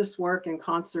all of this work in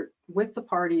concert with the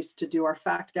parties to do our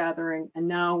fact gathering, and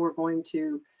now we're going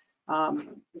to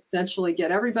essentially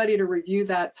get everybody to review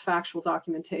that factual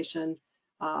documentation,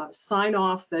 sign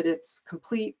off that it's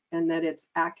complete and that it's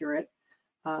accurate,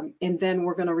 and then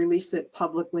we're going to release it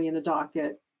publicly in a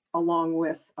docket along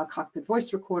with a cockpit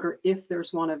voice recorder if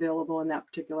there's one available in that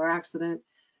particular accident.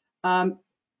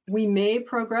 We may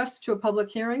progress to a public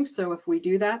hearing, so if we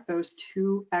do that, those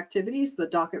 2 activities, the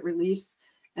docket release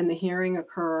and the hearing,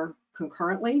 occur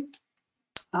concurrently,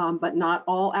 but not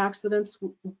all accidents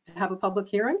have a public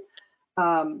hearing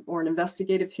or an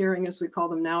investigative hearing, as we call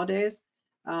them nowadays.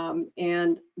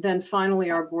 And then finally,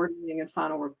 our board meeting and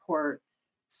final report.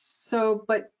 So,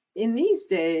 but in these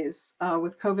days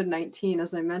with COVID-19,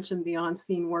 as I mentioned, the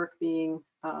on-scene work being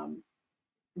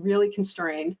really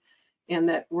constrained, and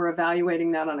that we're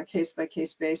evaluating that on a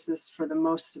case-by-case basis for the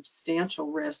most substantial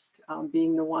risk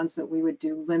being the ones that we would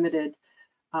do limited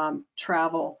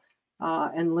travel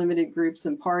and limited groups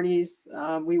and parties.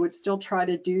 We would still try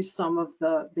to do some of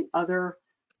the other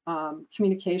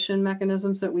communication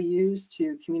mechanisms that we use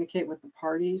to communicate with the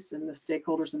parties and the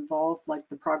stakeholders involved, like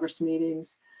the progress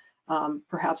meetings,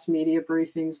 perhaps media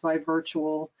briefings by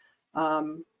virtual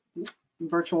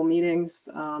meetings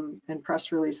and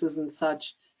press releases and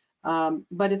such.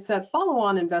 But it's that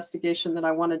follow-on investigation that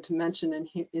I wanted to mention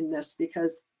in this,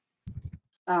 because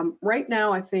right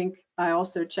now, I think I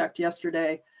also checked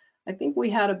yesterday, I think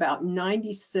we had about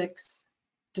 96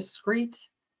 discrete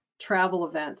travel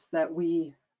events that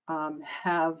we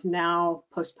have now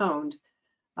postponed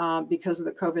because of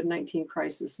the COVID-19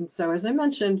 crisis. And so, as I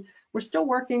mentioned, we're still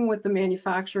working with the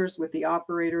manufacturers, with the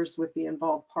operators, with the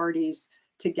involved parties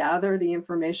to gather the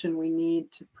information we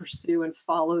need to pursue and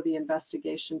follow the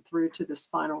investigation through to this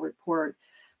final report.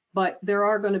 But there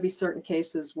are going to be certain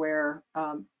cases where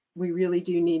we really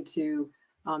do need to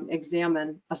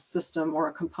examine a system or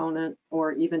a component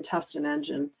or even test an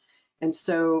engine. And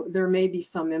so there may be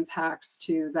some impacts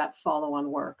to that follow-on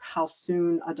work, how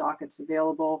soon a docket's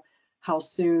available, how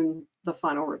soon the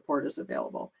final report is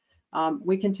available.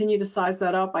 We continue to size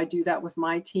that up. I do that with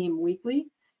my team weekly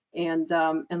and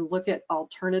look at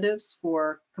alternatives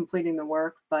for completing the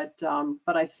work. But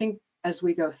I think as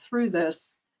we go through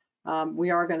this,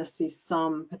 we are going to see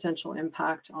some potential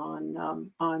impact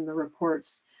on the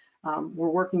reports. We're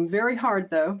working very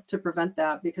hard, though, to prevent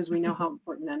that, because we know how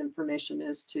important that information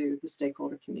is to the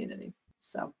stakeholder community.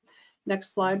 So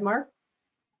next slide, Mark.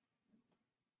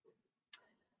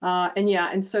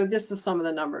 And so this is some of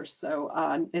the numbers.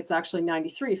 So it's actually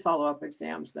 93 follow-up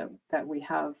exams that we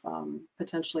have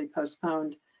potentially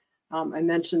postponed. I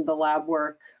mentioned the lab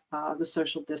work, the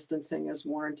social distancing is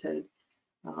warranted.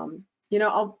 You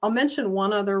know, I'll mention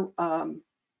one other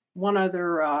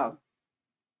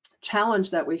challenge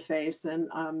that we face, and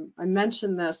I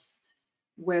mentioned this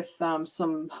with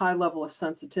some high level of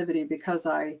sensitivity, because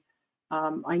I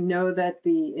know that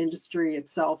the industry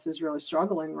itself is really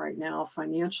struggling right now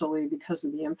financially because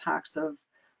of the impacts of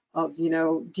you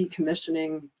know,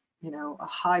 decommissioning, you know, a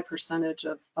high percentage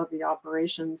of the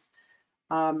operations.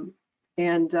 I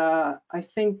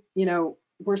think, you know,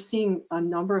 we're seeing a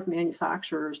number of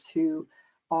manufacturers who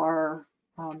are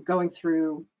going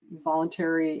through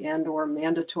voluntary and or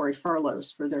mandatory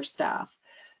furloughs for their staff.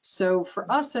 So for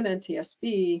us at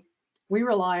NTSB, we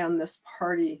rely on this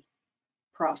party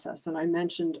process, and I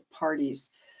mentioned parties.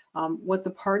 What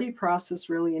the party process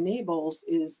really enables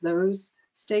is those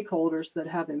stakeholders that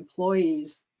have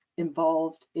employees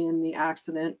involved in the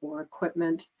accident or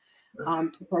equipment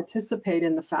to participate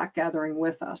in the fact gathering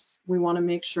with us. We want to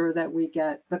make sure that we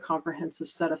get the comprehensive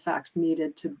set of facts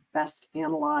needed to best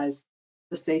analyze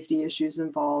the safety issues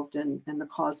involved and the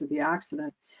cause of the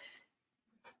accident.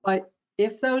 But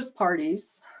if those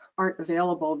parties aren't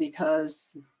available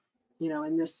because, you know,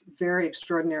 in this very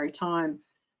extraordinary time,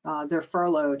 they're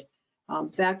furloughed,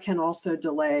 that can also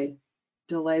delay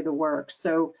the work.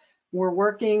 So we're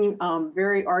working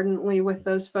very ardently with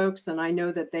those folks, and I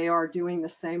know that they are doing the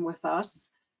same with us.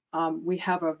 We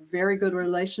have a very good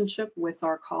relationship with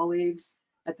our colleagues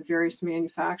at the various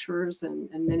manufacturers and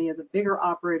many of the bigger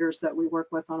operators that we work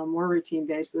with on a more routine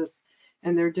basis,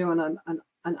 and they're doing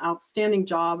an outstanding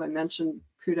job. I mentioned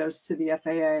kudos to the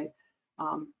FAA,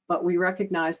 but we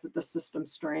recognize that the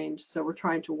system's strained, so we're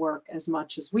trying to work as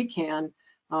much as we can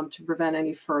to prevent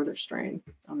any further strain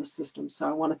on the system. So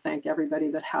I want to thank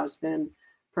everybody that has been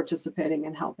participating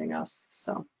and helping us.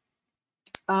 So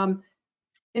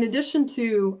in addition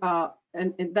to,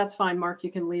 and that's fine, Mark,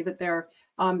 you can leave it there.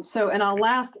 And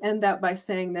I'll end that by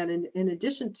saying that in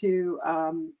addition to,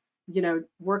 you know,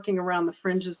 working around the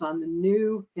fringes on the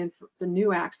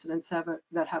new accidents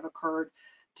that have occurred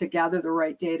to gather the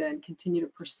right data and continue to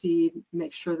proceed,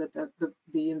 make sure that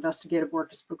the investigative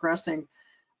work is progressing.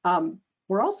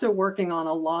 We're also working on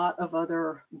a lot of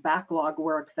other backlog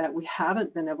work that we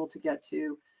haven't been able to get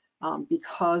to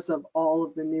because of all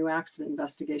of the new accident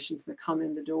investigations that come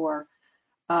in the door.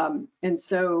 And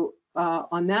so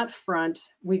on that front,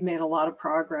 we've made a lot of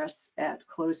progress at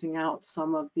closing out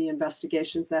some of the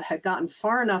investigations that had gotten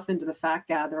far enough into the fact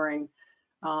gathering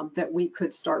that we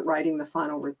could start writing the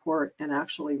final report and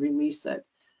actually release it.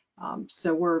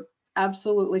 So we're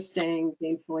absolutely staying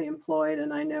gainfully employed,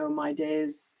 and I know my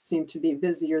days seem to be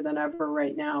busier than ever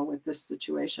right now with this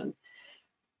situation.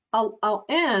 I'll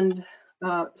end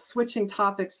switching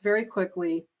topics very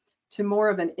quickly to more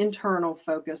of an internal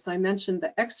focus. I mentioned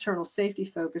the external safety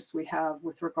focus we have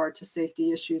with regard to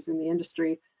safety issues in the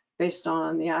industry based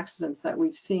on the accidents that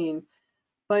we've seen.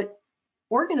 But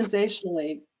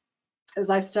organizationally, as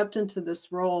I stepped into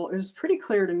this role, it was pretty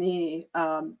clear to me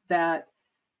that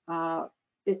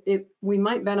we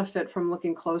might benefit from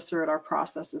looking closer at our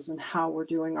processes and how we're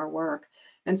doing our work.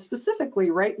 And specifically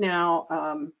right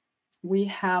now, we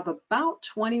have about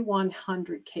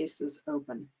 2,100 cases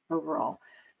open overall.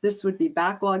 This would be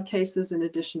backlog cases in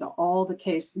addition to all the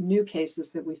new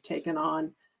cases that we've taken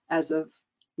on as of,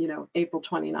 you know, April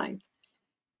 29th.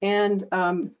 And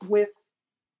with,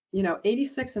 you know,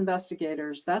 86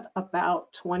 investigators, that's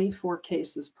about 24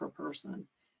 cases per person.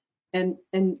 And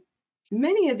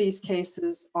many of these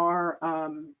cases are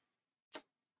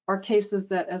cases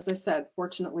that, as I said,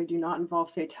 fortunately do not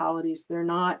involve fatalities. They're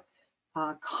not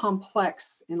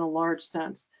complex in a large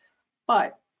sense,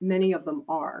 but many of them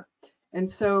are. And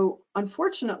so,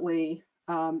 unfortunately,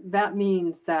 that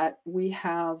means that we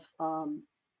have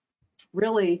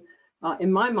really,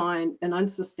 in my mind, an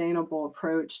unsustainable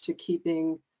approach to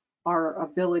keeping our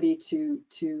ability to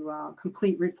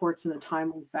complete reports in a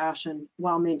timely fashion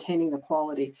while maintaining the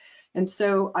quality. And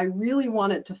so I really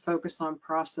wanted to focus on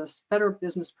better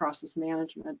business process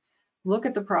management. Look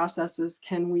at the processes.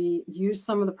 Can we use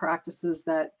some of the practices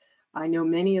that I know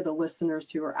many of the listeners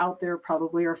who are out there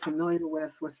probably are familiar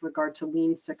with regard to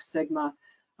Lean Six Sigma,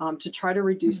 to try to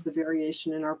reduce the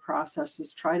variation in our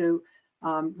processes, try to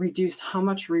reduce how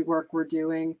much rework we're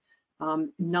doing,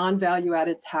 non-value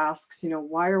added tasks, you know,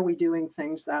 why are we doing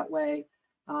things that way?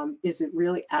 Is it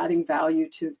really adding value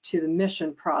to the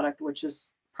mission product, which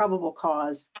is probable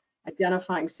cause,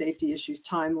 identifying safety issues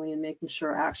timely and making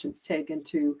sure actions taken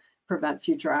to prevent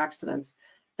future accidents?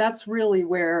 That's really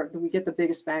where we get the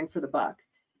biggest bang for the buck.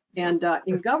 And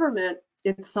in government,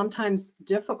 it's sometimes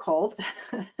difficult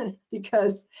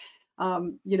because,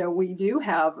 you know, we do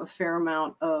have a fair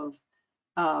amount of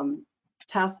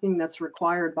tasking that's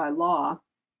required by law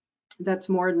that's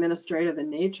more administrative in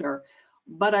nature.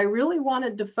 But I really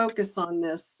wanted to focus on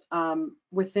this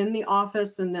within the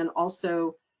office and then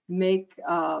also make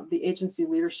the agency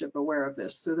leadership aware of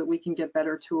this so that we can get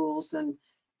better tools and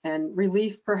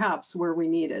relief perhaps where we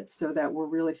need it, so that we're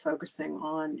really focusing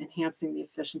on enhancing the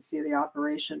efficiency of the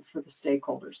operation for the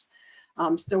stakeholders.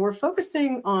 So we're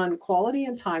focusing on quality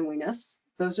and timeliness.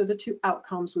 Those are the two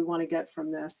outcomes we want to get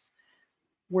from this.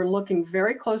 We're looking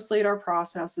very closely at our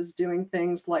processes, doing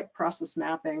things like process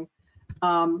mapping.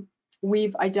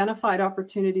 We've identified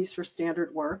opportunities for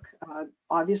standard work.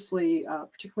 Obviously,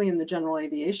 particularly in the general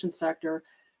aviation sector,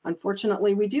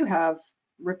 unfortunately, we do have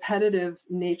repetitive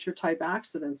nature type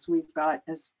accidents. We've got,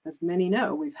 as many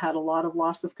know, we've had a lot of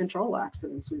loss of control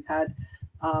accidents. We've had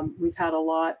a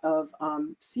lot of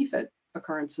CFIT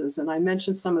occurrences, and I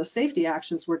mentioned some of the safety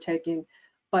actions we're taking,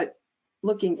 but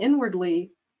looking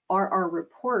inwardly, are our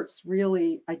reports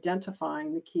really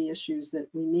identifying the key issues that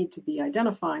we need to be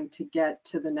identifying to get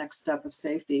to the next step of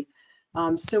safety?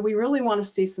 So we really want to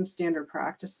see some standard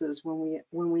practices when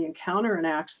we encounter an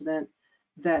accident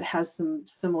that has some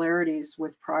similarities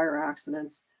with prior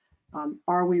accidents.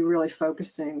 Are we really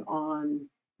focusing on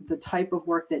the type of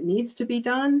work that needs to be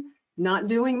done, not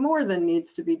doing more than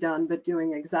needs to be done, but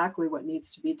doing exactly what needs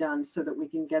to be done so that we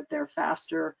can get there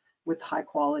faster with high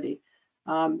quality?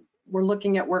 We're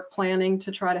looking at work planning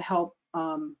to try to help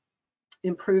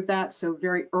improve that. So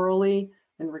very early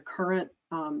and recurrent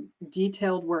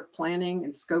detailed work planning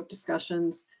and scope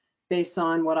discussions based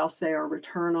on what I'll say are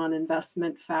return on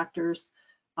investment factors.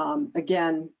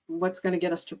 Again, what's going to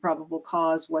get us to probable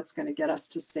cause, what's going to get us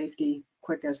to safety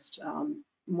quickest,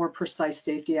 more precise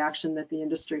safety action that the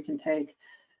industry can take.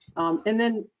 And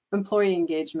then employee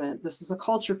engagement. This is a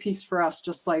culture piece for us,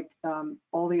 just like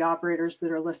all the operators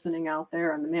that are listening out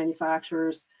there and the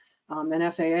manufacturers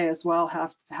and FAA as well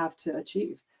have to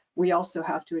achieve. We also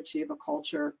have to achieve a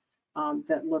culture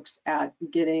that looks at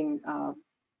getting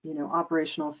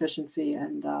operational efficiency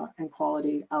and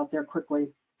quality out there quickly.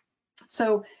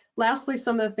 So lastly,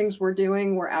 some of the things we're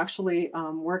doing, we're actually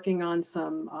working on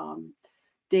some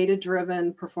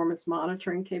data-driven performance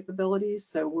monitoring capabilities.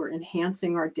 So we're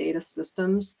enhancing our data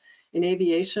systems. In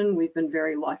aviation, we've been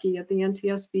very lucky at the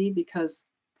NTSB because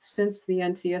since the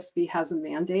NTSB has a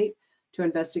mandate to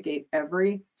investigate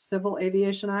every civil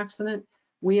aviation accident,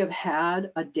 we have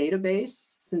had a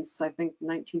database since I think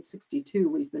 1962.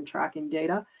 We've been tracking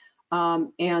data.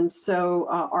 And so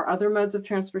our other modes of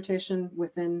transportation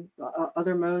within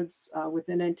other modes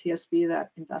within NTSB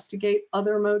that investigate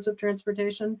other modes of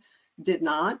transportation did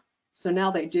not. So now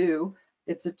they do.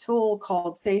 It's a tool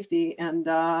called safety, and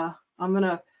I'm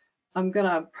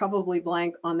gonna probably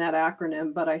blank on that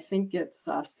acronym, but I think it's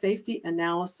Safety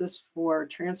Analysis for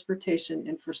Transportation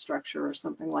Infrastructure or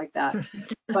something like that.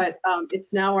 But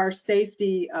it's now our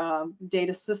safety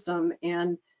data system,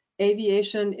 and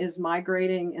aviation is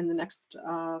migrating in the next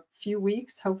few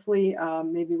weeks, hopefully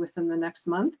maybe within the next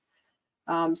month.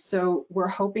 So we're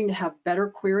hoping to have better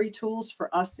query tools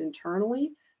for us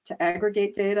internally to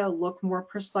aggregate data, look more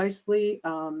precisely,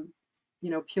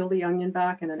 peel the onion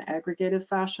back in an aggregated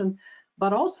fashion,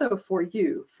 but also for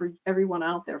you, for everyone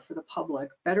out there, for the public,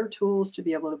 better tools to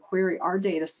be able to query our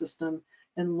data system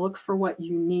and look for what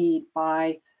you need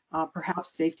by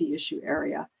perhaps safety issue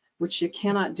area, which you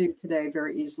cannot do today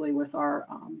very easily with our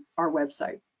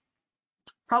website.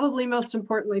 Probably most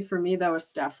importantly for me, though, is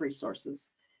staff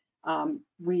resources.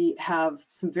 We have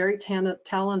some very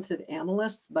talented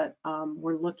analysts, but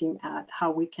we're looking at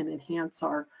how we can enhance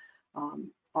our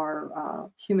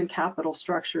human capital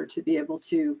structure to be able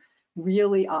to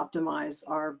really optimize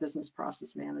our business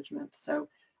process management. So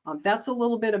that's a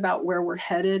little bit about where we're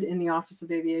headed in the Office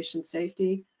of Aviation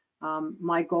Safety.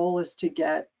 My goal is to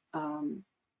get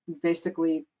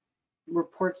basically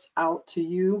reports out to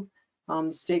you,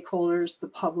 stakeholders, the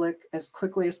public, as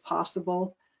quickly as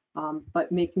possible,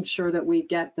 but making sure that we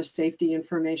get the safety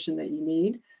information that you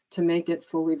need to make it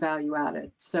fully value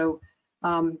added. So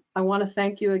I want to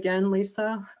thank you again,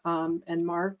 Lisa and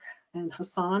Mark and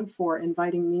Hassan, for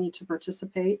inviting me to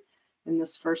participate in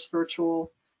this first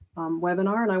virtual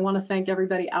webinar. And I want to thank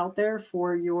everybody out there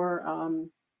for your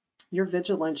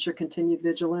vigilance, your continued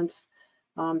vigilance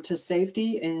to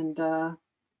safety, and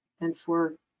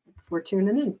for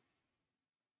tuning in.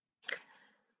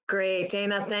 Great,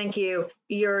 Dana, thank you.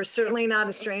 You're certainly not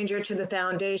a stranger to the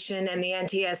foundation, and the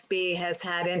NTSB has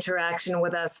had interaction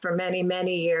with us for many,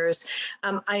 many years.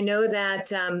 I know that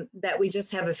that we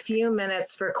just have a few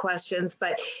minutes for questions,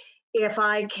 but if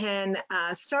I can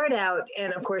start out,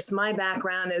 and of course my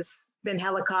background has been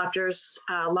helicopters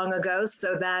long ago,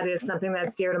 so that is something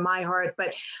that's dear to my heart,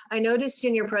 but I noticed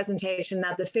in your presentation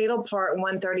that the fatal Part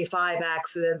 135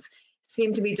 accidents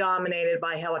seem to be dominated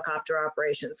by helicopter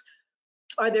operations.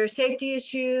 Are there safety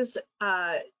issues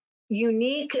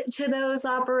unique to those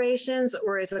operations,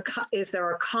 or is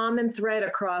there a common thread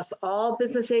across all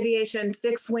business aviation,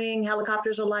 fixed wing,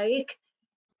 helicopters alike?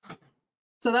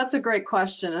 So that's a great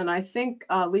question, and I think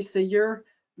Lisa, you're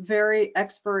very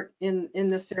expert in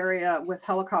this area with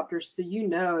helicopters, so you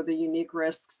know the unique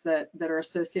risks that are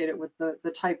associated with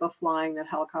the type of flying that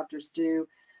helicopters do,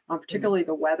 particularly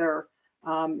the weather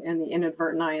and the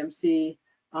inadvertent IMC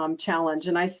challenge.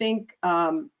 And I think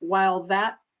while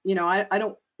that, I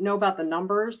don't know about the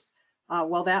numbers,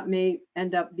 while that may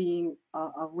end up being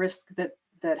a risk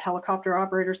that helicopter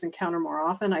operators encounter more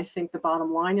often, I think the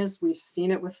bottom line is we've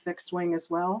seen it with fixed wing as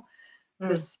well. The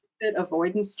CFIT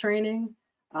avoidance training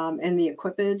and the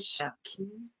equipage.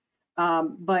 Yeah.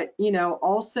 But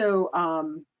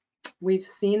also we've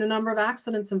seen a number of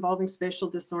accidents involving spatial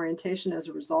disorientation as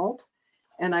a result.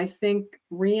 And I think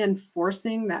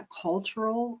reinforcing that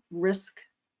cultural risk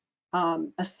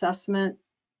assessment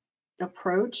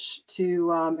approach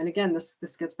to, and again,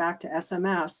 this gets back to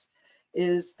SMS,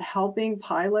 is helping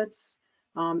pilots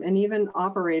and even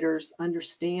operators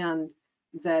understand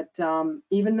that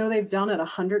even though they've done it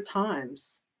 100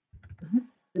 times,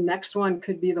 the next one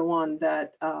could be the one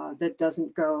that that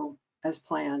doesn't go as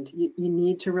planned. You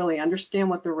need to really understand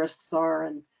what the risks are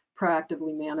and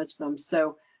proactively manage them.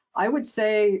 So I would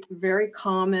say very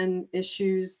common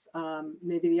issues.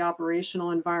 Maybe the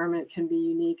operational environment can be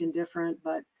unique and different,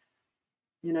 but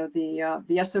you know,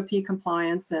 the SOP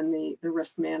compliance and the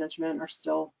risk management are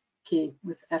still key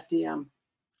with FDM.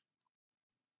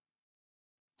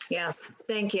 Yes,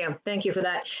 thank you. Thank you for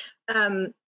that.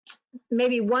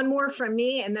 Maybe one more from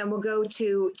me, and then we'll go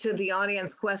to the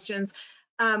audience questions.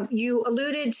 You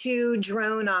alluded to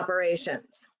drone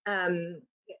operations.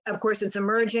 Of course, it's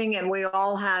emerging, and we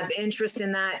all have interest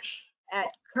in that. At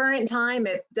current time,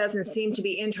 it doesn't seem to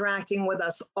be interacting with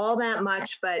us all that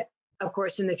much, but of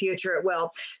course, in the future it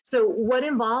will. So what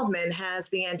involvement has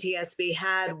the NTSB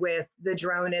had with the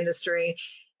drone industry,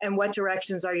 and what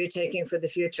directions are you taking for the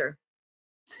future?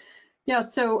 Yeah,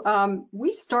 so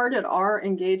we started our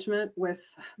engagement with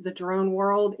the drone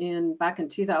world back in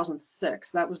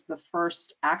 2006. That was the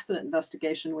first accident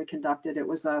investigation we conducted. It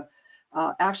was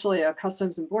actually a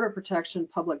Customs and Border Protection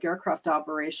public aircraft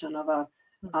operation of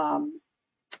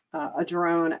a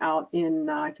drone out in,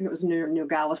 I think it was near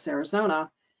Nogales, Arizona.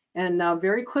 And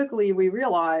very quickly we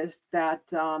realized that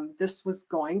this was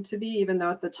going to be, even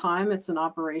though at the time it's an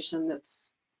operation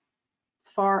that's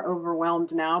far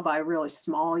overwhelmed now by really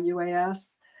small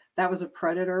UAS. That was a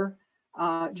Predator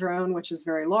drone, which is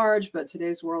very large, but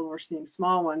today's world we're seeing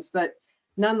small ones. But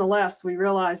nonetheless, we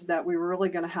realized that we were really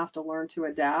going to have to learn to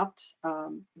adapt.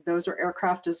 Those are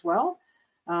aircraft as well.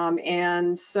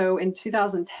 And so in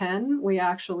 2010, we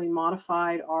actually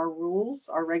modified our rules,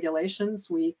 our regulations.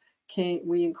 We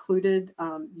included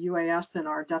UAS in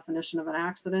our definition of an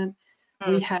accident.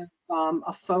 We have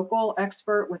a focal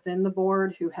expert within the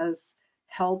board who has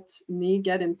helped me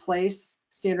get in place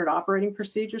standard operating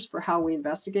procedures for how we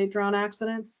investigate drone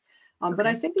accidents. But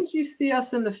I think as you see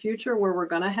us in the future, where we're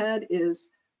going to head is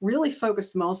really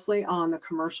focused mostly on the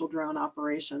commercial drone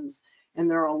operations. And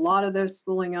there are a lot of those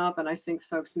spooling up. And I think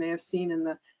folks may have seen in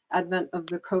the advent of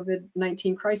the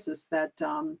COVID-19 crisis that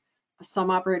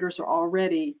some operators are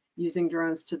already using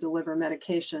drones to deliver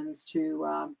medications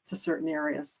to certain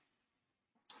areas.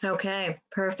 Okay,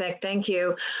 perfect. Thank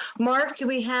you. Mark, do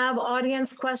we have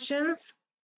audience questions?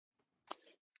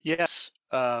 Yes,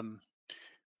 but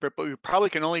we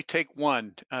probably can only take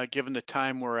one given the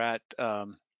time we're at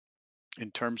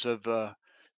in terms of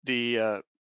the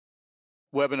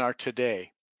webinar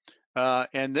today.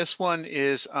 And this one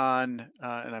is on,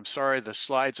 and I'm sorry, the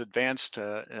slides advanced,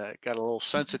 got a little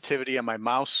sensitivity on my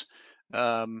mouse,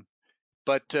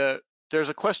 but there's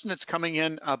a question that's coming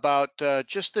in about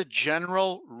just the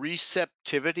general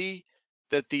receptivity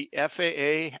that the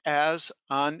FAA has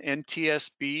on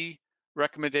NTSB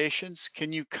recommendations.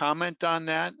 Can you comment on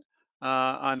that,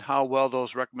 on how well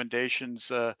those recommendations,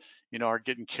 you know, are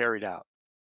getting carried out?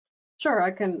 Sure,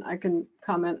 I can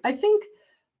comment. I think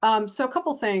so. A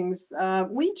couple things.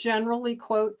 We generally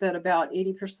quote that about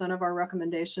 80% of our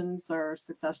recommendations are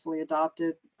successfully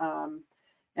adopted.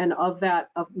 And of that,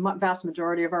 a vast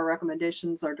majority of our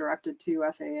recommendations are directed to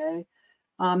FAA.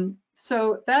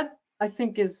 So that I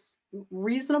think is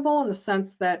reasonable in the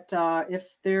sense that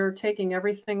if they're taking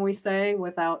everything we say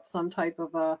without some type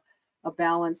of a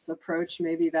balanced approach,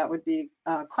 maybe that would be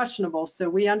questionable. So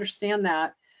we understand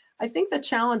that. I think the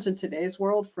challenge in today's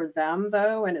world for them,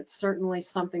 though, and it's certainly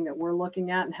something that we're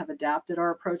looking at and have adapted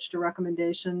our approach to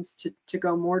recommendations to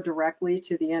go more directly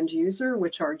to the end user,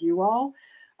 which are you all.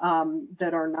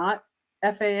 That are not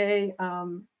FAA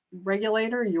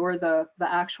regulator, you're the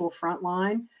actual front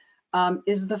line,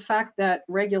 is the fact that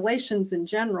regulations in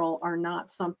general are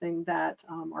not something that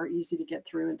are easy to get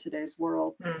through in today's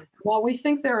world. While we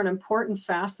think they're an important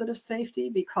facet of safety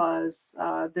because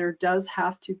there does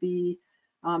have to be,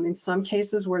 in some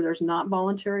cases where there's not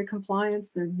voluntary compliance,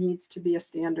 there needs to be a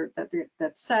standard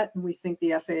that's set, and we think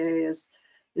the FAA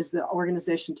is the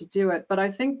organization to do it. But I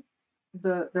think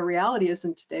the reality is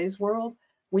in today's world,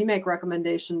 we make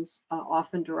recommendations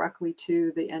often directly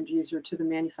to the end user, to the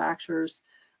manufacturers,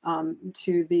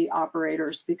 to the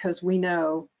operators, because we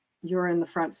know you're in the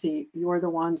front seat. You're the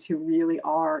ones who really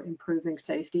are improving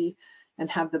safety and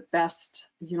have the best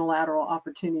unilateral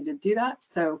opportunity to do that.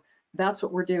 So that's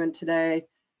what we're doing today.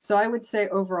 So I would say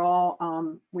overall,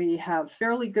 we have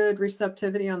fairly good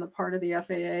receptivity on the part of the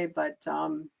FAA,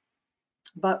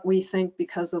 but we think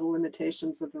because of the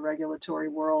limitations of the regulatory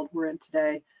world we're in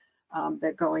today,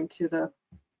 that going to the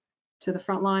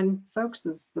frontline folks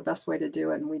is the best way to do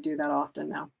it, and we do that often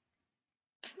now.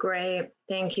 Great,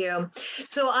 thank you.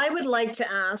 So I would like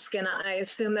to ask, and I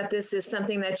assume that this is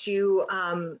something that you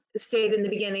stated in the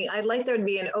beginning, I'd like there to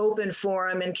be an open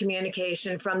forum and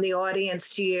communication from the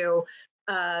audience to you.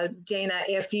 Dana,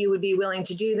 if you would be willing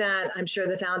to do that, I'm sure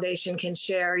the foundation can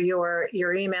share your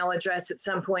email address at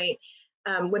some point.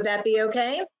 Would that be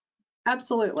okay?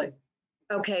 Absolutely.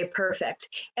 Okay, perfect.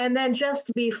 And then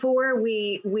just before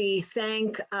we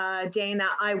thank Dana,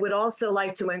 I would also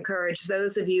like to encourage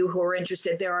those of you who are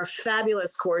interested. There are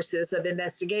fabulous courses of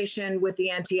investigation with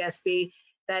the NTSB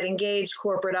that engage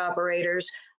corporate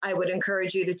operators. I would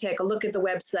encourage you to take a look at the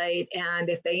website, and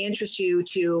if they interest you,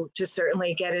 to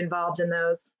certainly get involved in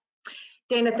those.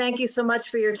 Dana, thank you so much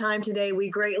for your time today.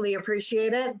 We greatly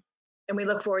appreciate it, and we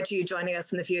look forward to you joining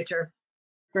us in the future.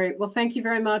 Great. Well, thank you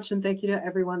very much, and thank you to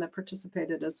everyone that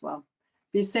participated as well.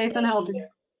 Be safe and healthy.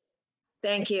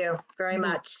 Thank you very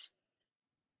much.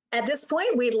 At this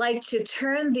point, we'd like to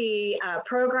turn the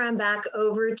program back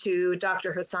over to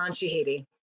Dr. Hassan Shahidi.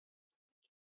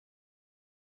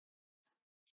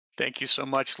 Thank you so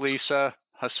much, Lisa.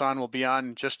 Hassan will be on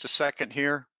in just a second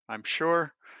here, I'm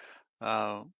sure.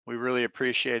 We really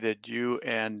appreciated you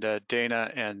and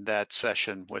Dana and that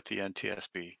session with the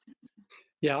NTSB.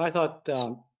 Yeah, I thought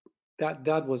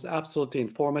that was absolutely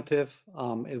informative.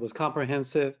 It was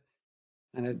comprehensive,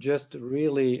 and it just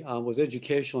really was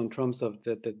educational in terms of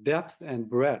the depth and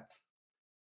breadth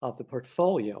of the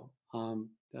portfolio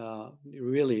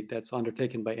really that's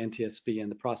undertaken by NTSB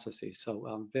and the processes.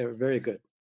 So very, very good.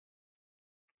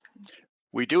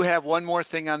 We do have one more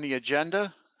thing on the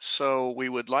agenda, so we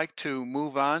would like to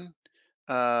move on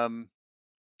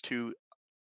to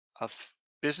a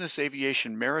Business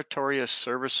Aviation Meritorious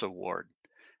Service Award.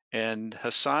 And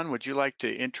Hassan, would you like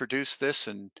to introduce this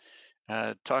and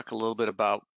talk a little bit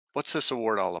about what's this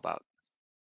award all about?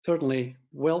 Certainly.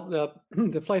 Well,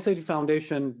 the Flight Safety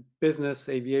Foundation Business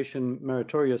Aviation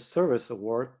Meritorious Service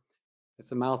Award,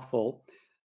 it's a mouthful,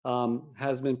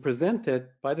 has been presented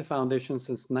by the foundation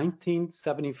since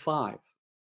 1975,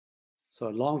 so a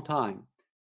long time.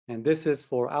 And this is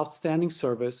for outstanding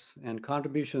service and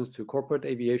contributions to corporate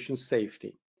aviation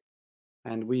safety.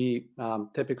 And we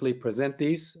typically present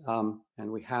these,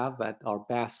 and we have at our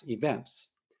BAS events.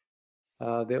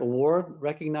 The award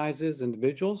recognizes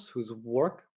individuals whose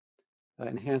work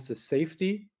enhances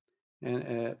safety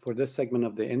for this segment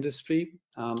of the industry.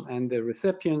 And the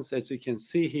recipients, as you can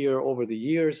see here over the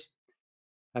years,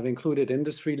 have included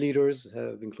industry leaders,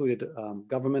 have included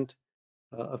government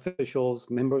officials,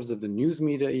 members of the news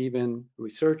media even,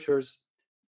 researchers,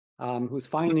 whose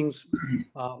findings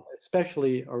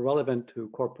especially are relevant to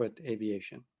corporate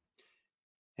aviation.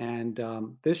 And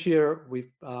this year,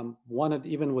 we've wanted,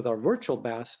 even with our virtual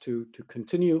BAS, to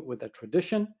continue with the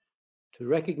tradition, to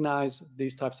recognize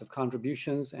these types of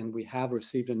contributions, and we have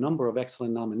received a number of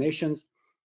excellent nominations.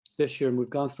 This year, we've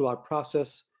gone through our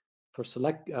process for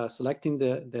selecting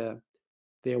the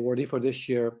awardee for this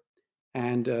year.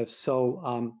 And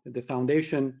so the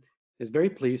foundation is very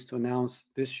pleased to announce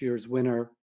this year's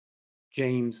winner,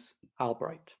 James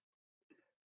Albright.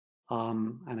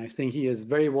 And I think he is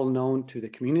very well known to the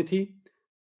community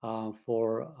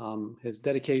for his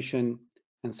dedication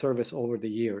and service over the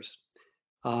years.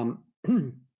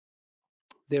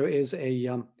 There is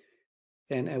an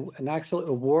actual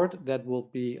award that will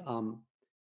be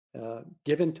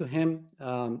given to him,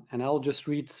 and I'll just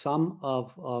read some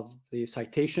of the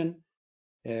citation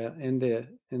in the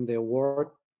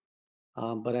award,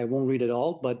 but I won't read it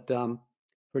all. But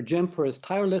for Jim, for his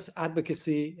tireless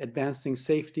advocacy advancing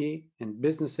safety in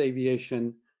business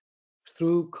aviation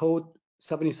through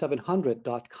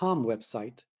code7700.com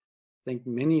website. I think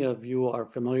many of you are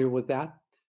familiar with that.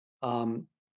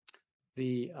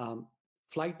 The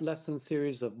flight lesson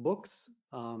series of books,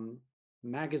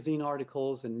 magazine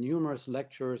articles, and numerous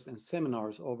lectures and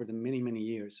seminars over the many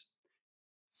years.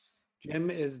 Jim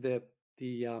is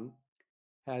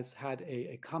has had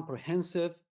a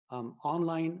comprehensive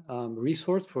online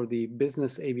resource for the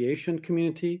business aviation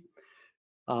community,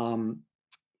 to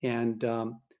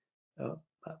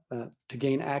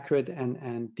gain accurate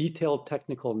and detailed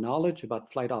technical knowledge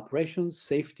about flight operations,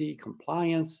 safety,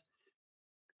 compliance,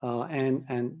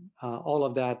 and all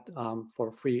of that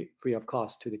for free of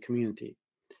cost to the community.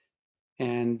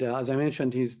 And as I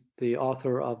mentioned, he's the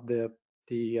author of the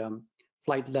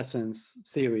flight lessons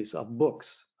series of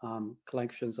books,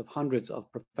 collections of hundreds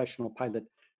of professional pilot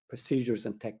procedures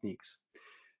and techniques.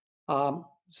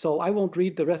 So I won't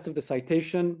read the rest of the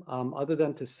citation other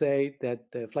than to say that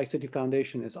the Flight Safety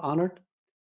Foundation is honored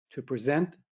to present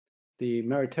the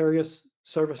Meritorious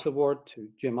Service Award to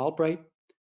Jim Albright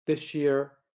this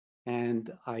year.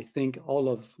 And I think all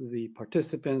of the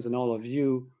participants and all of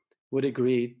you would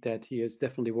agree that he is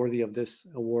definitely worthy of this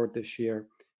award this year,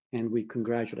 and we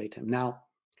congratulate him. Now,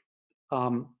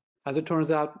 as it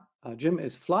turns out, Jim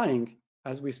is flying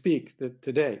as we speak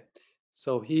today,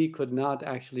 so he could not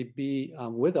actually be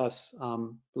with us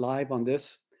live on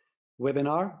this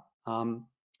webinar,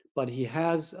 but he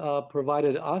has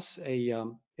provided us a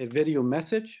video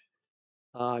message.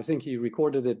 I think he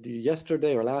recorded it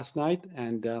yesterday or last night,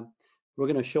 and we're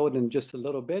going to show it in just a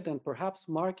little bit. And perhaps,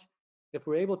 Mark, if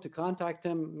we're able to contact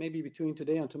him, maybe between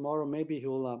today and tomorrow, maybe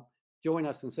he'll join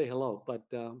us and say hello.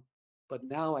 But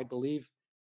now I believe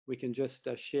we can just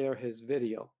share his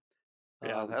video.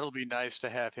 Yeah, that'll be nice to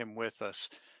have him with us.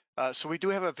 So we do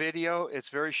have a video. It's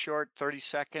very short, 30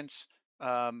 seconds.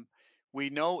 We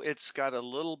know it's got a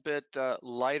little bit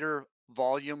lighter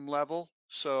volume level,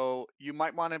 so you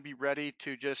might want to be ready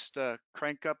to just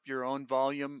crank up your own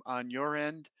volume on your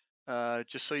end,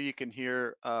 just so you can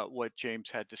hear what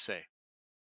James had to say.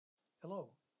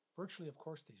 Hello, virtually of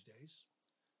course these days.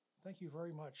 Thank you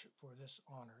very much for this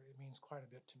honor. It means quite a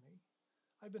bit to me.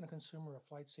 I've been a consumer of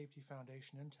Flight Safety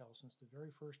Foundation intel since the very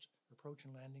first Approach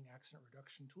and Landing Accident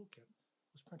Reduction Toolkit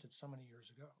was printed so many years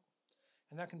ago.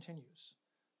 And that continues.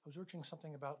 I was researching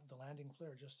something about the landing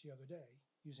flare just the other day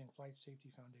using Flight Safety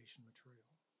Foundation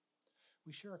material.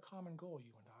 We share a common goal,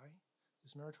 you and I.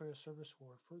 This Meritorious Service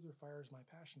Award further fires my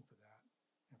passion for that.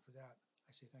 And for that, I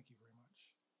say thank you very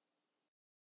much.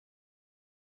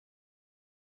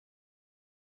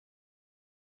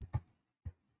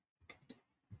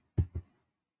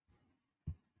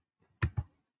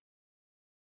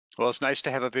 Well, it's nice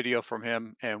to have a video from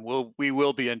him, and we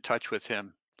will be in touch with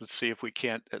him. Let's see if we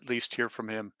can't at least hear from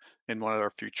him in one of our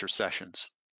future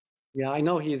sessions. Yeah, I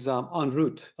know he's en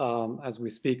route as we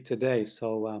speak today.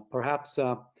 So perhaps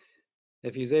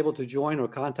if he's able to join or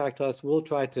contact us, we'll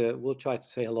try to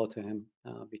say hello to him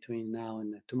between now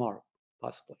and tomorrow,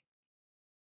 possibly.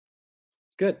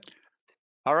 Good.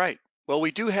 All right. Well,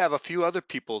 we do have a few other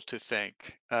people to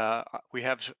thank. We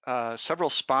have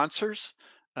several sponsors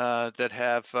that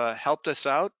have helped us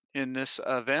out in this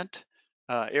event: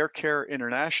 Air Care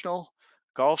International,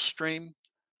 Gulfstream,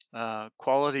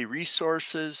 Quality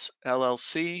Resources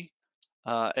LLC,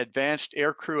 Advanced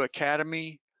Aircrew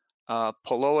Academy,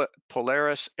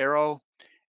 Polaris Aero,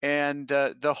 and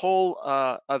the whole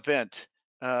event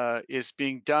is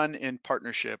being done in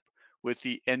partnership with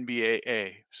the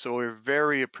NBAA. So we're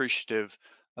very appreciative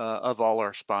of all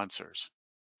our sponsors.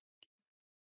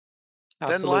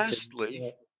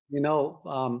 Absolutely. Then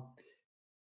lastly,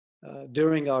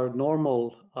 during our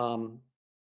normal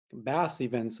BAS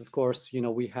events, of course,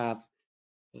 we have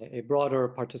a broader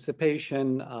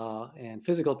participation and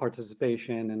physical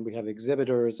participation, and we have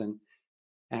exhibitors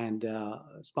and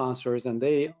sponsors, and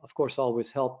they, of course,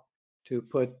 always help to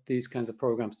put these kinds of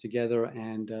programs together,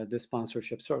 and this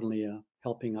sponsorship certainly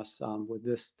helping us with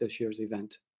this year's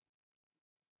event.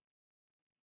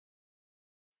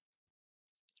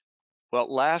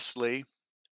 Well, lastly,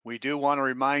 we do want to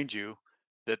remind you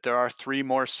that there are 3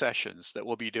 more sessions that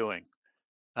we'll be doing.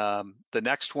 The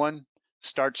next one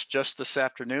starts just this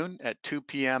afternoon at 2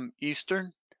 p.m.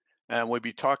 Eastern, and we'll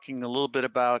be talking a little bit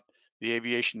about the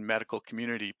aviation medical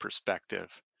community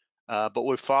perspective. But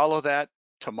we'll follow that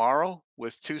tomorrow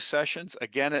with 2 sessions,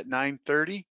 again at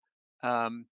 9:30,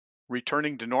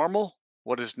 returning to normal,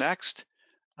 what is next,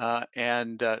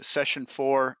 and session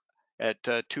 4 at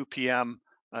 2 p.m.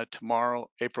 Tomorrow,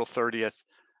 April 30th,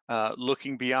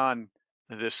 looking beyond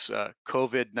this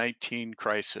COVID-19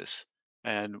 crisis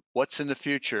and what's in the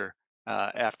future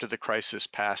after the crisis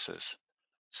passes.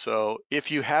 So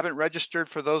if you haven't registered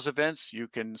for those events, you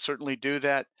can certainly do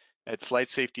that at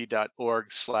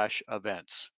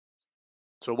flightsafety.org/events.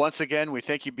 So once again, we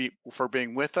thank you for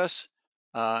being with us,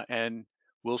 and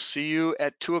we'll see you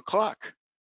at 2 o'clock.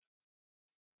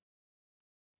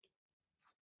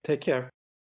 Take care.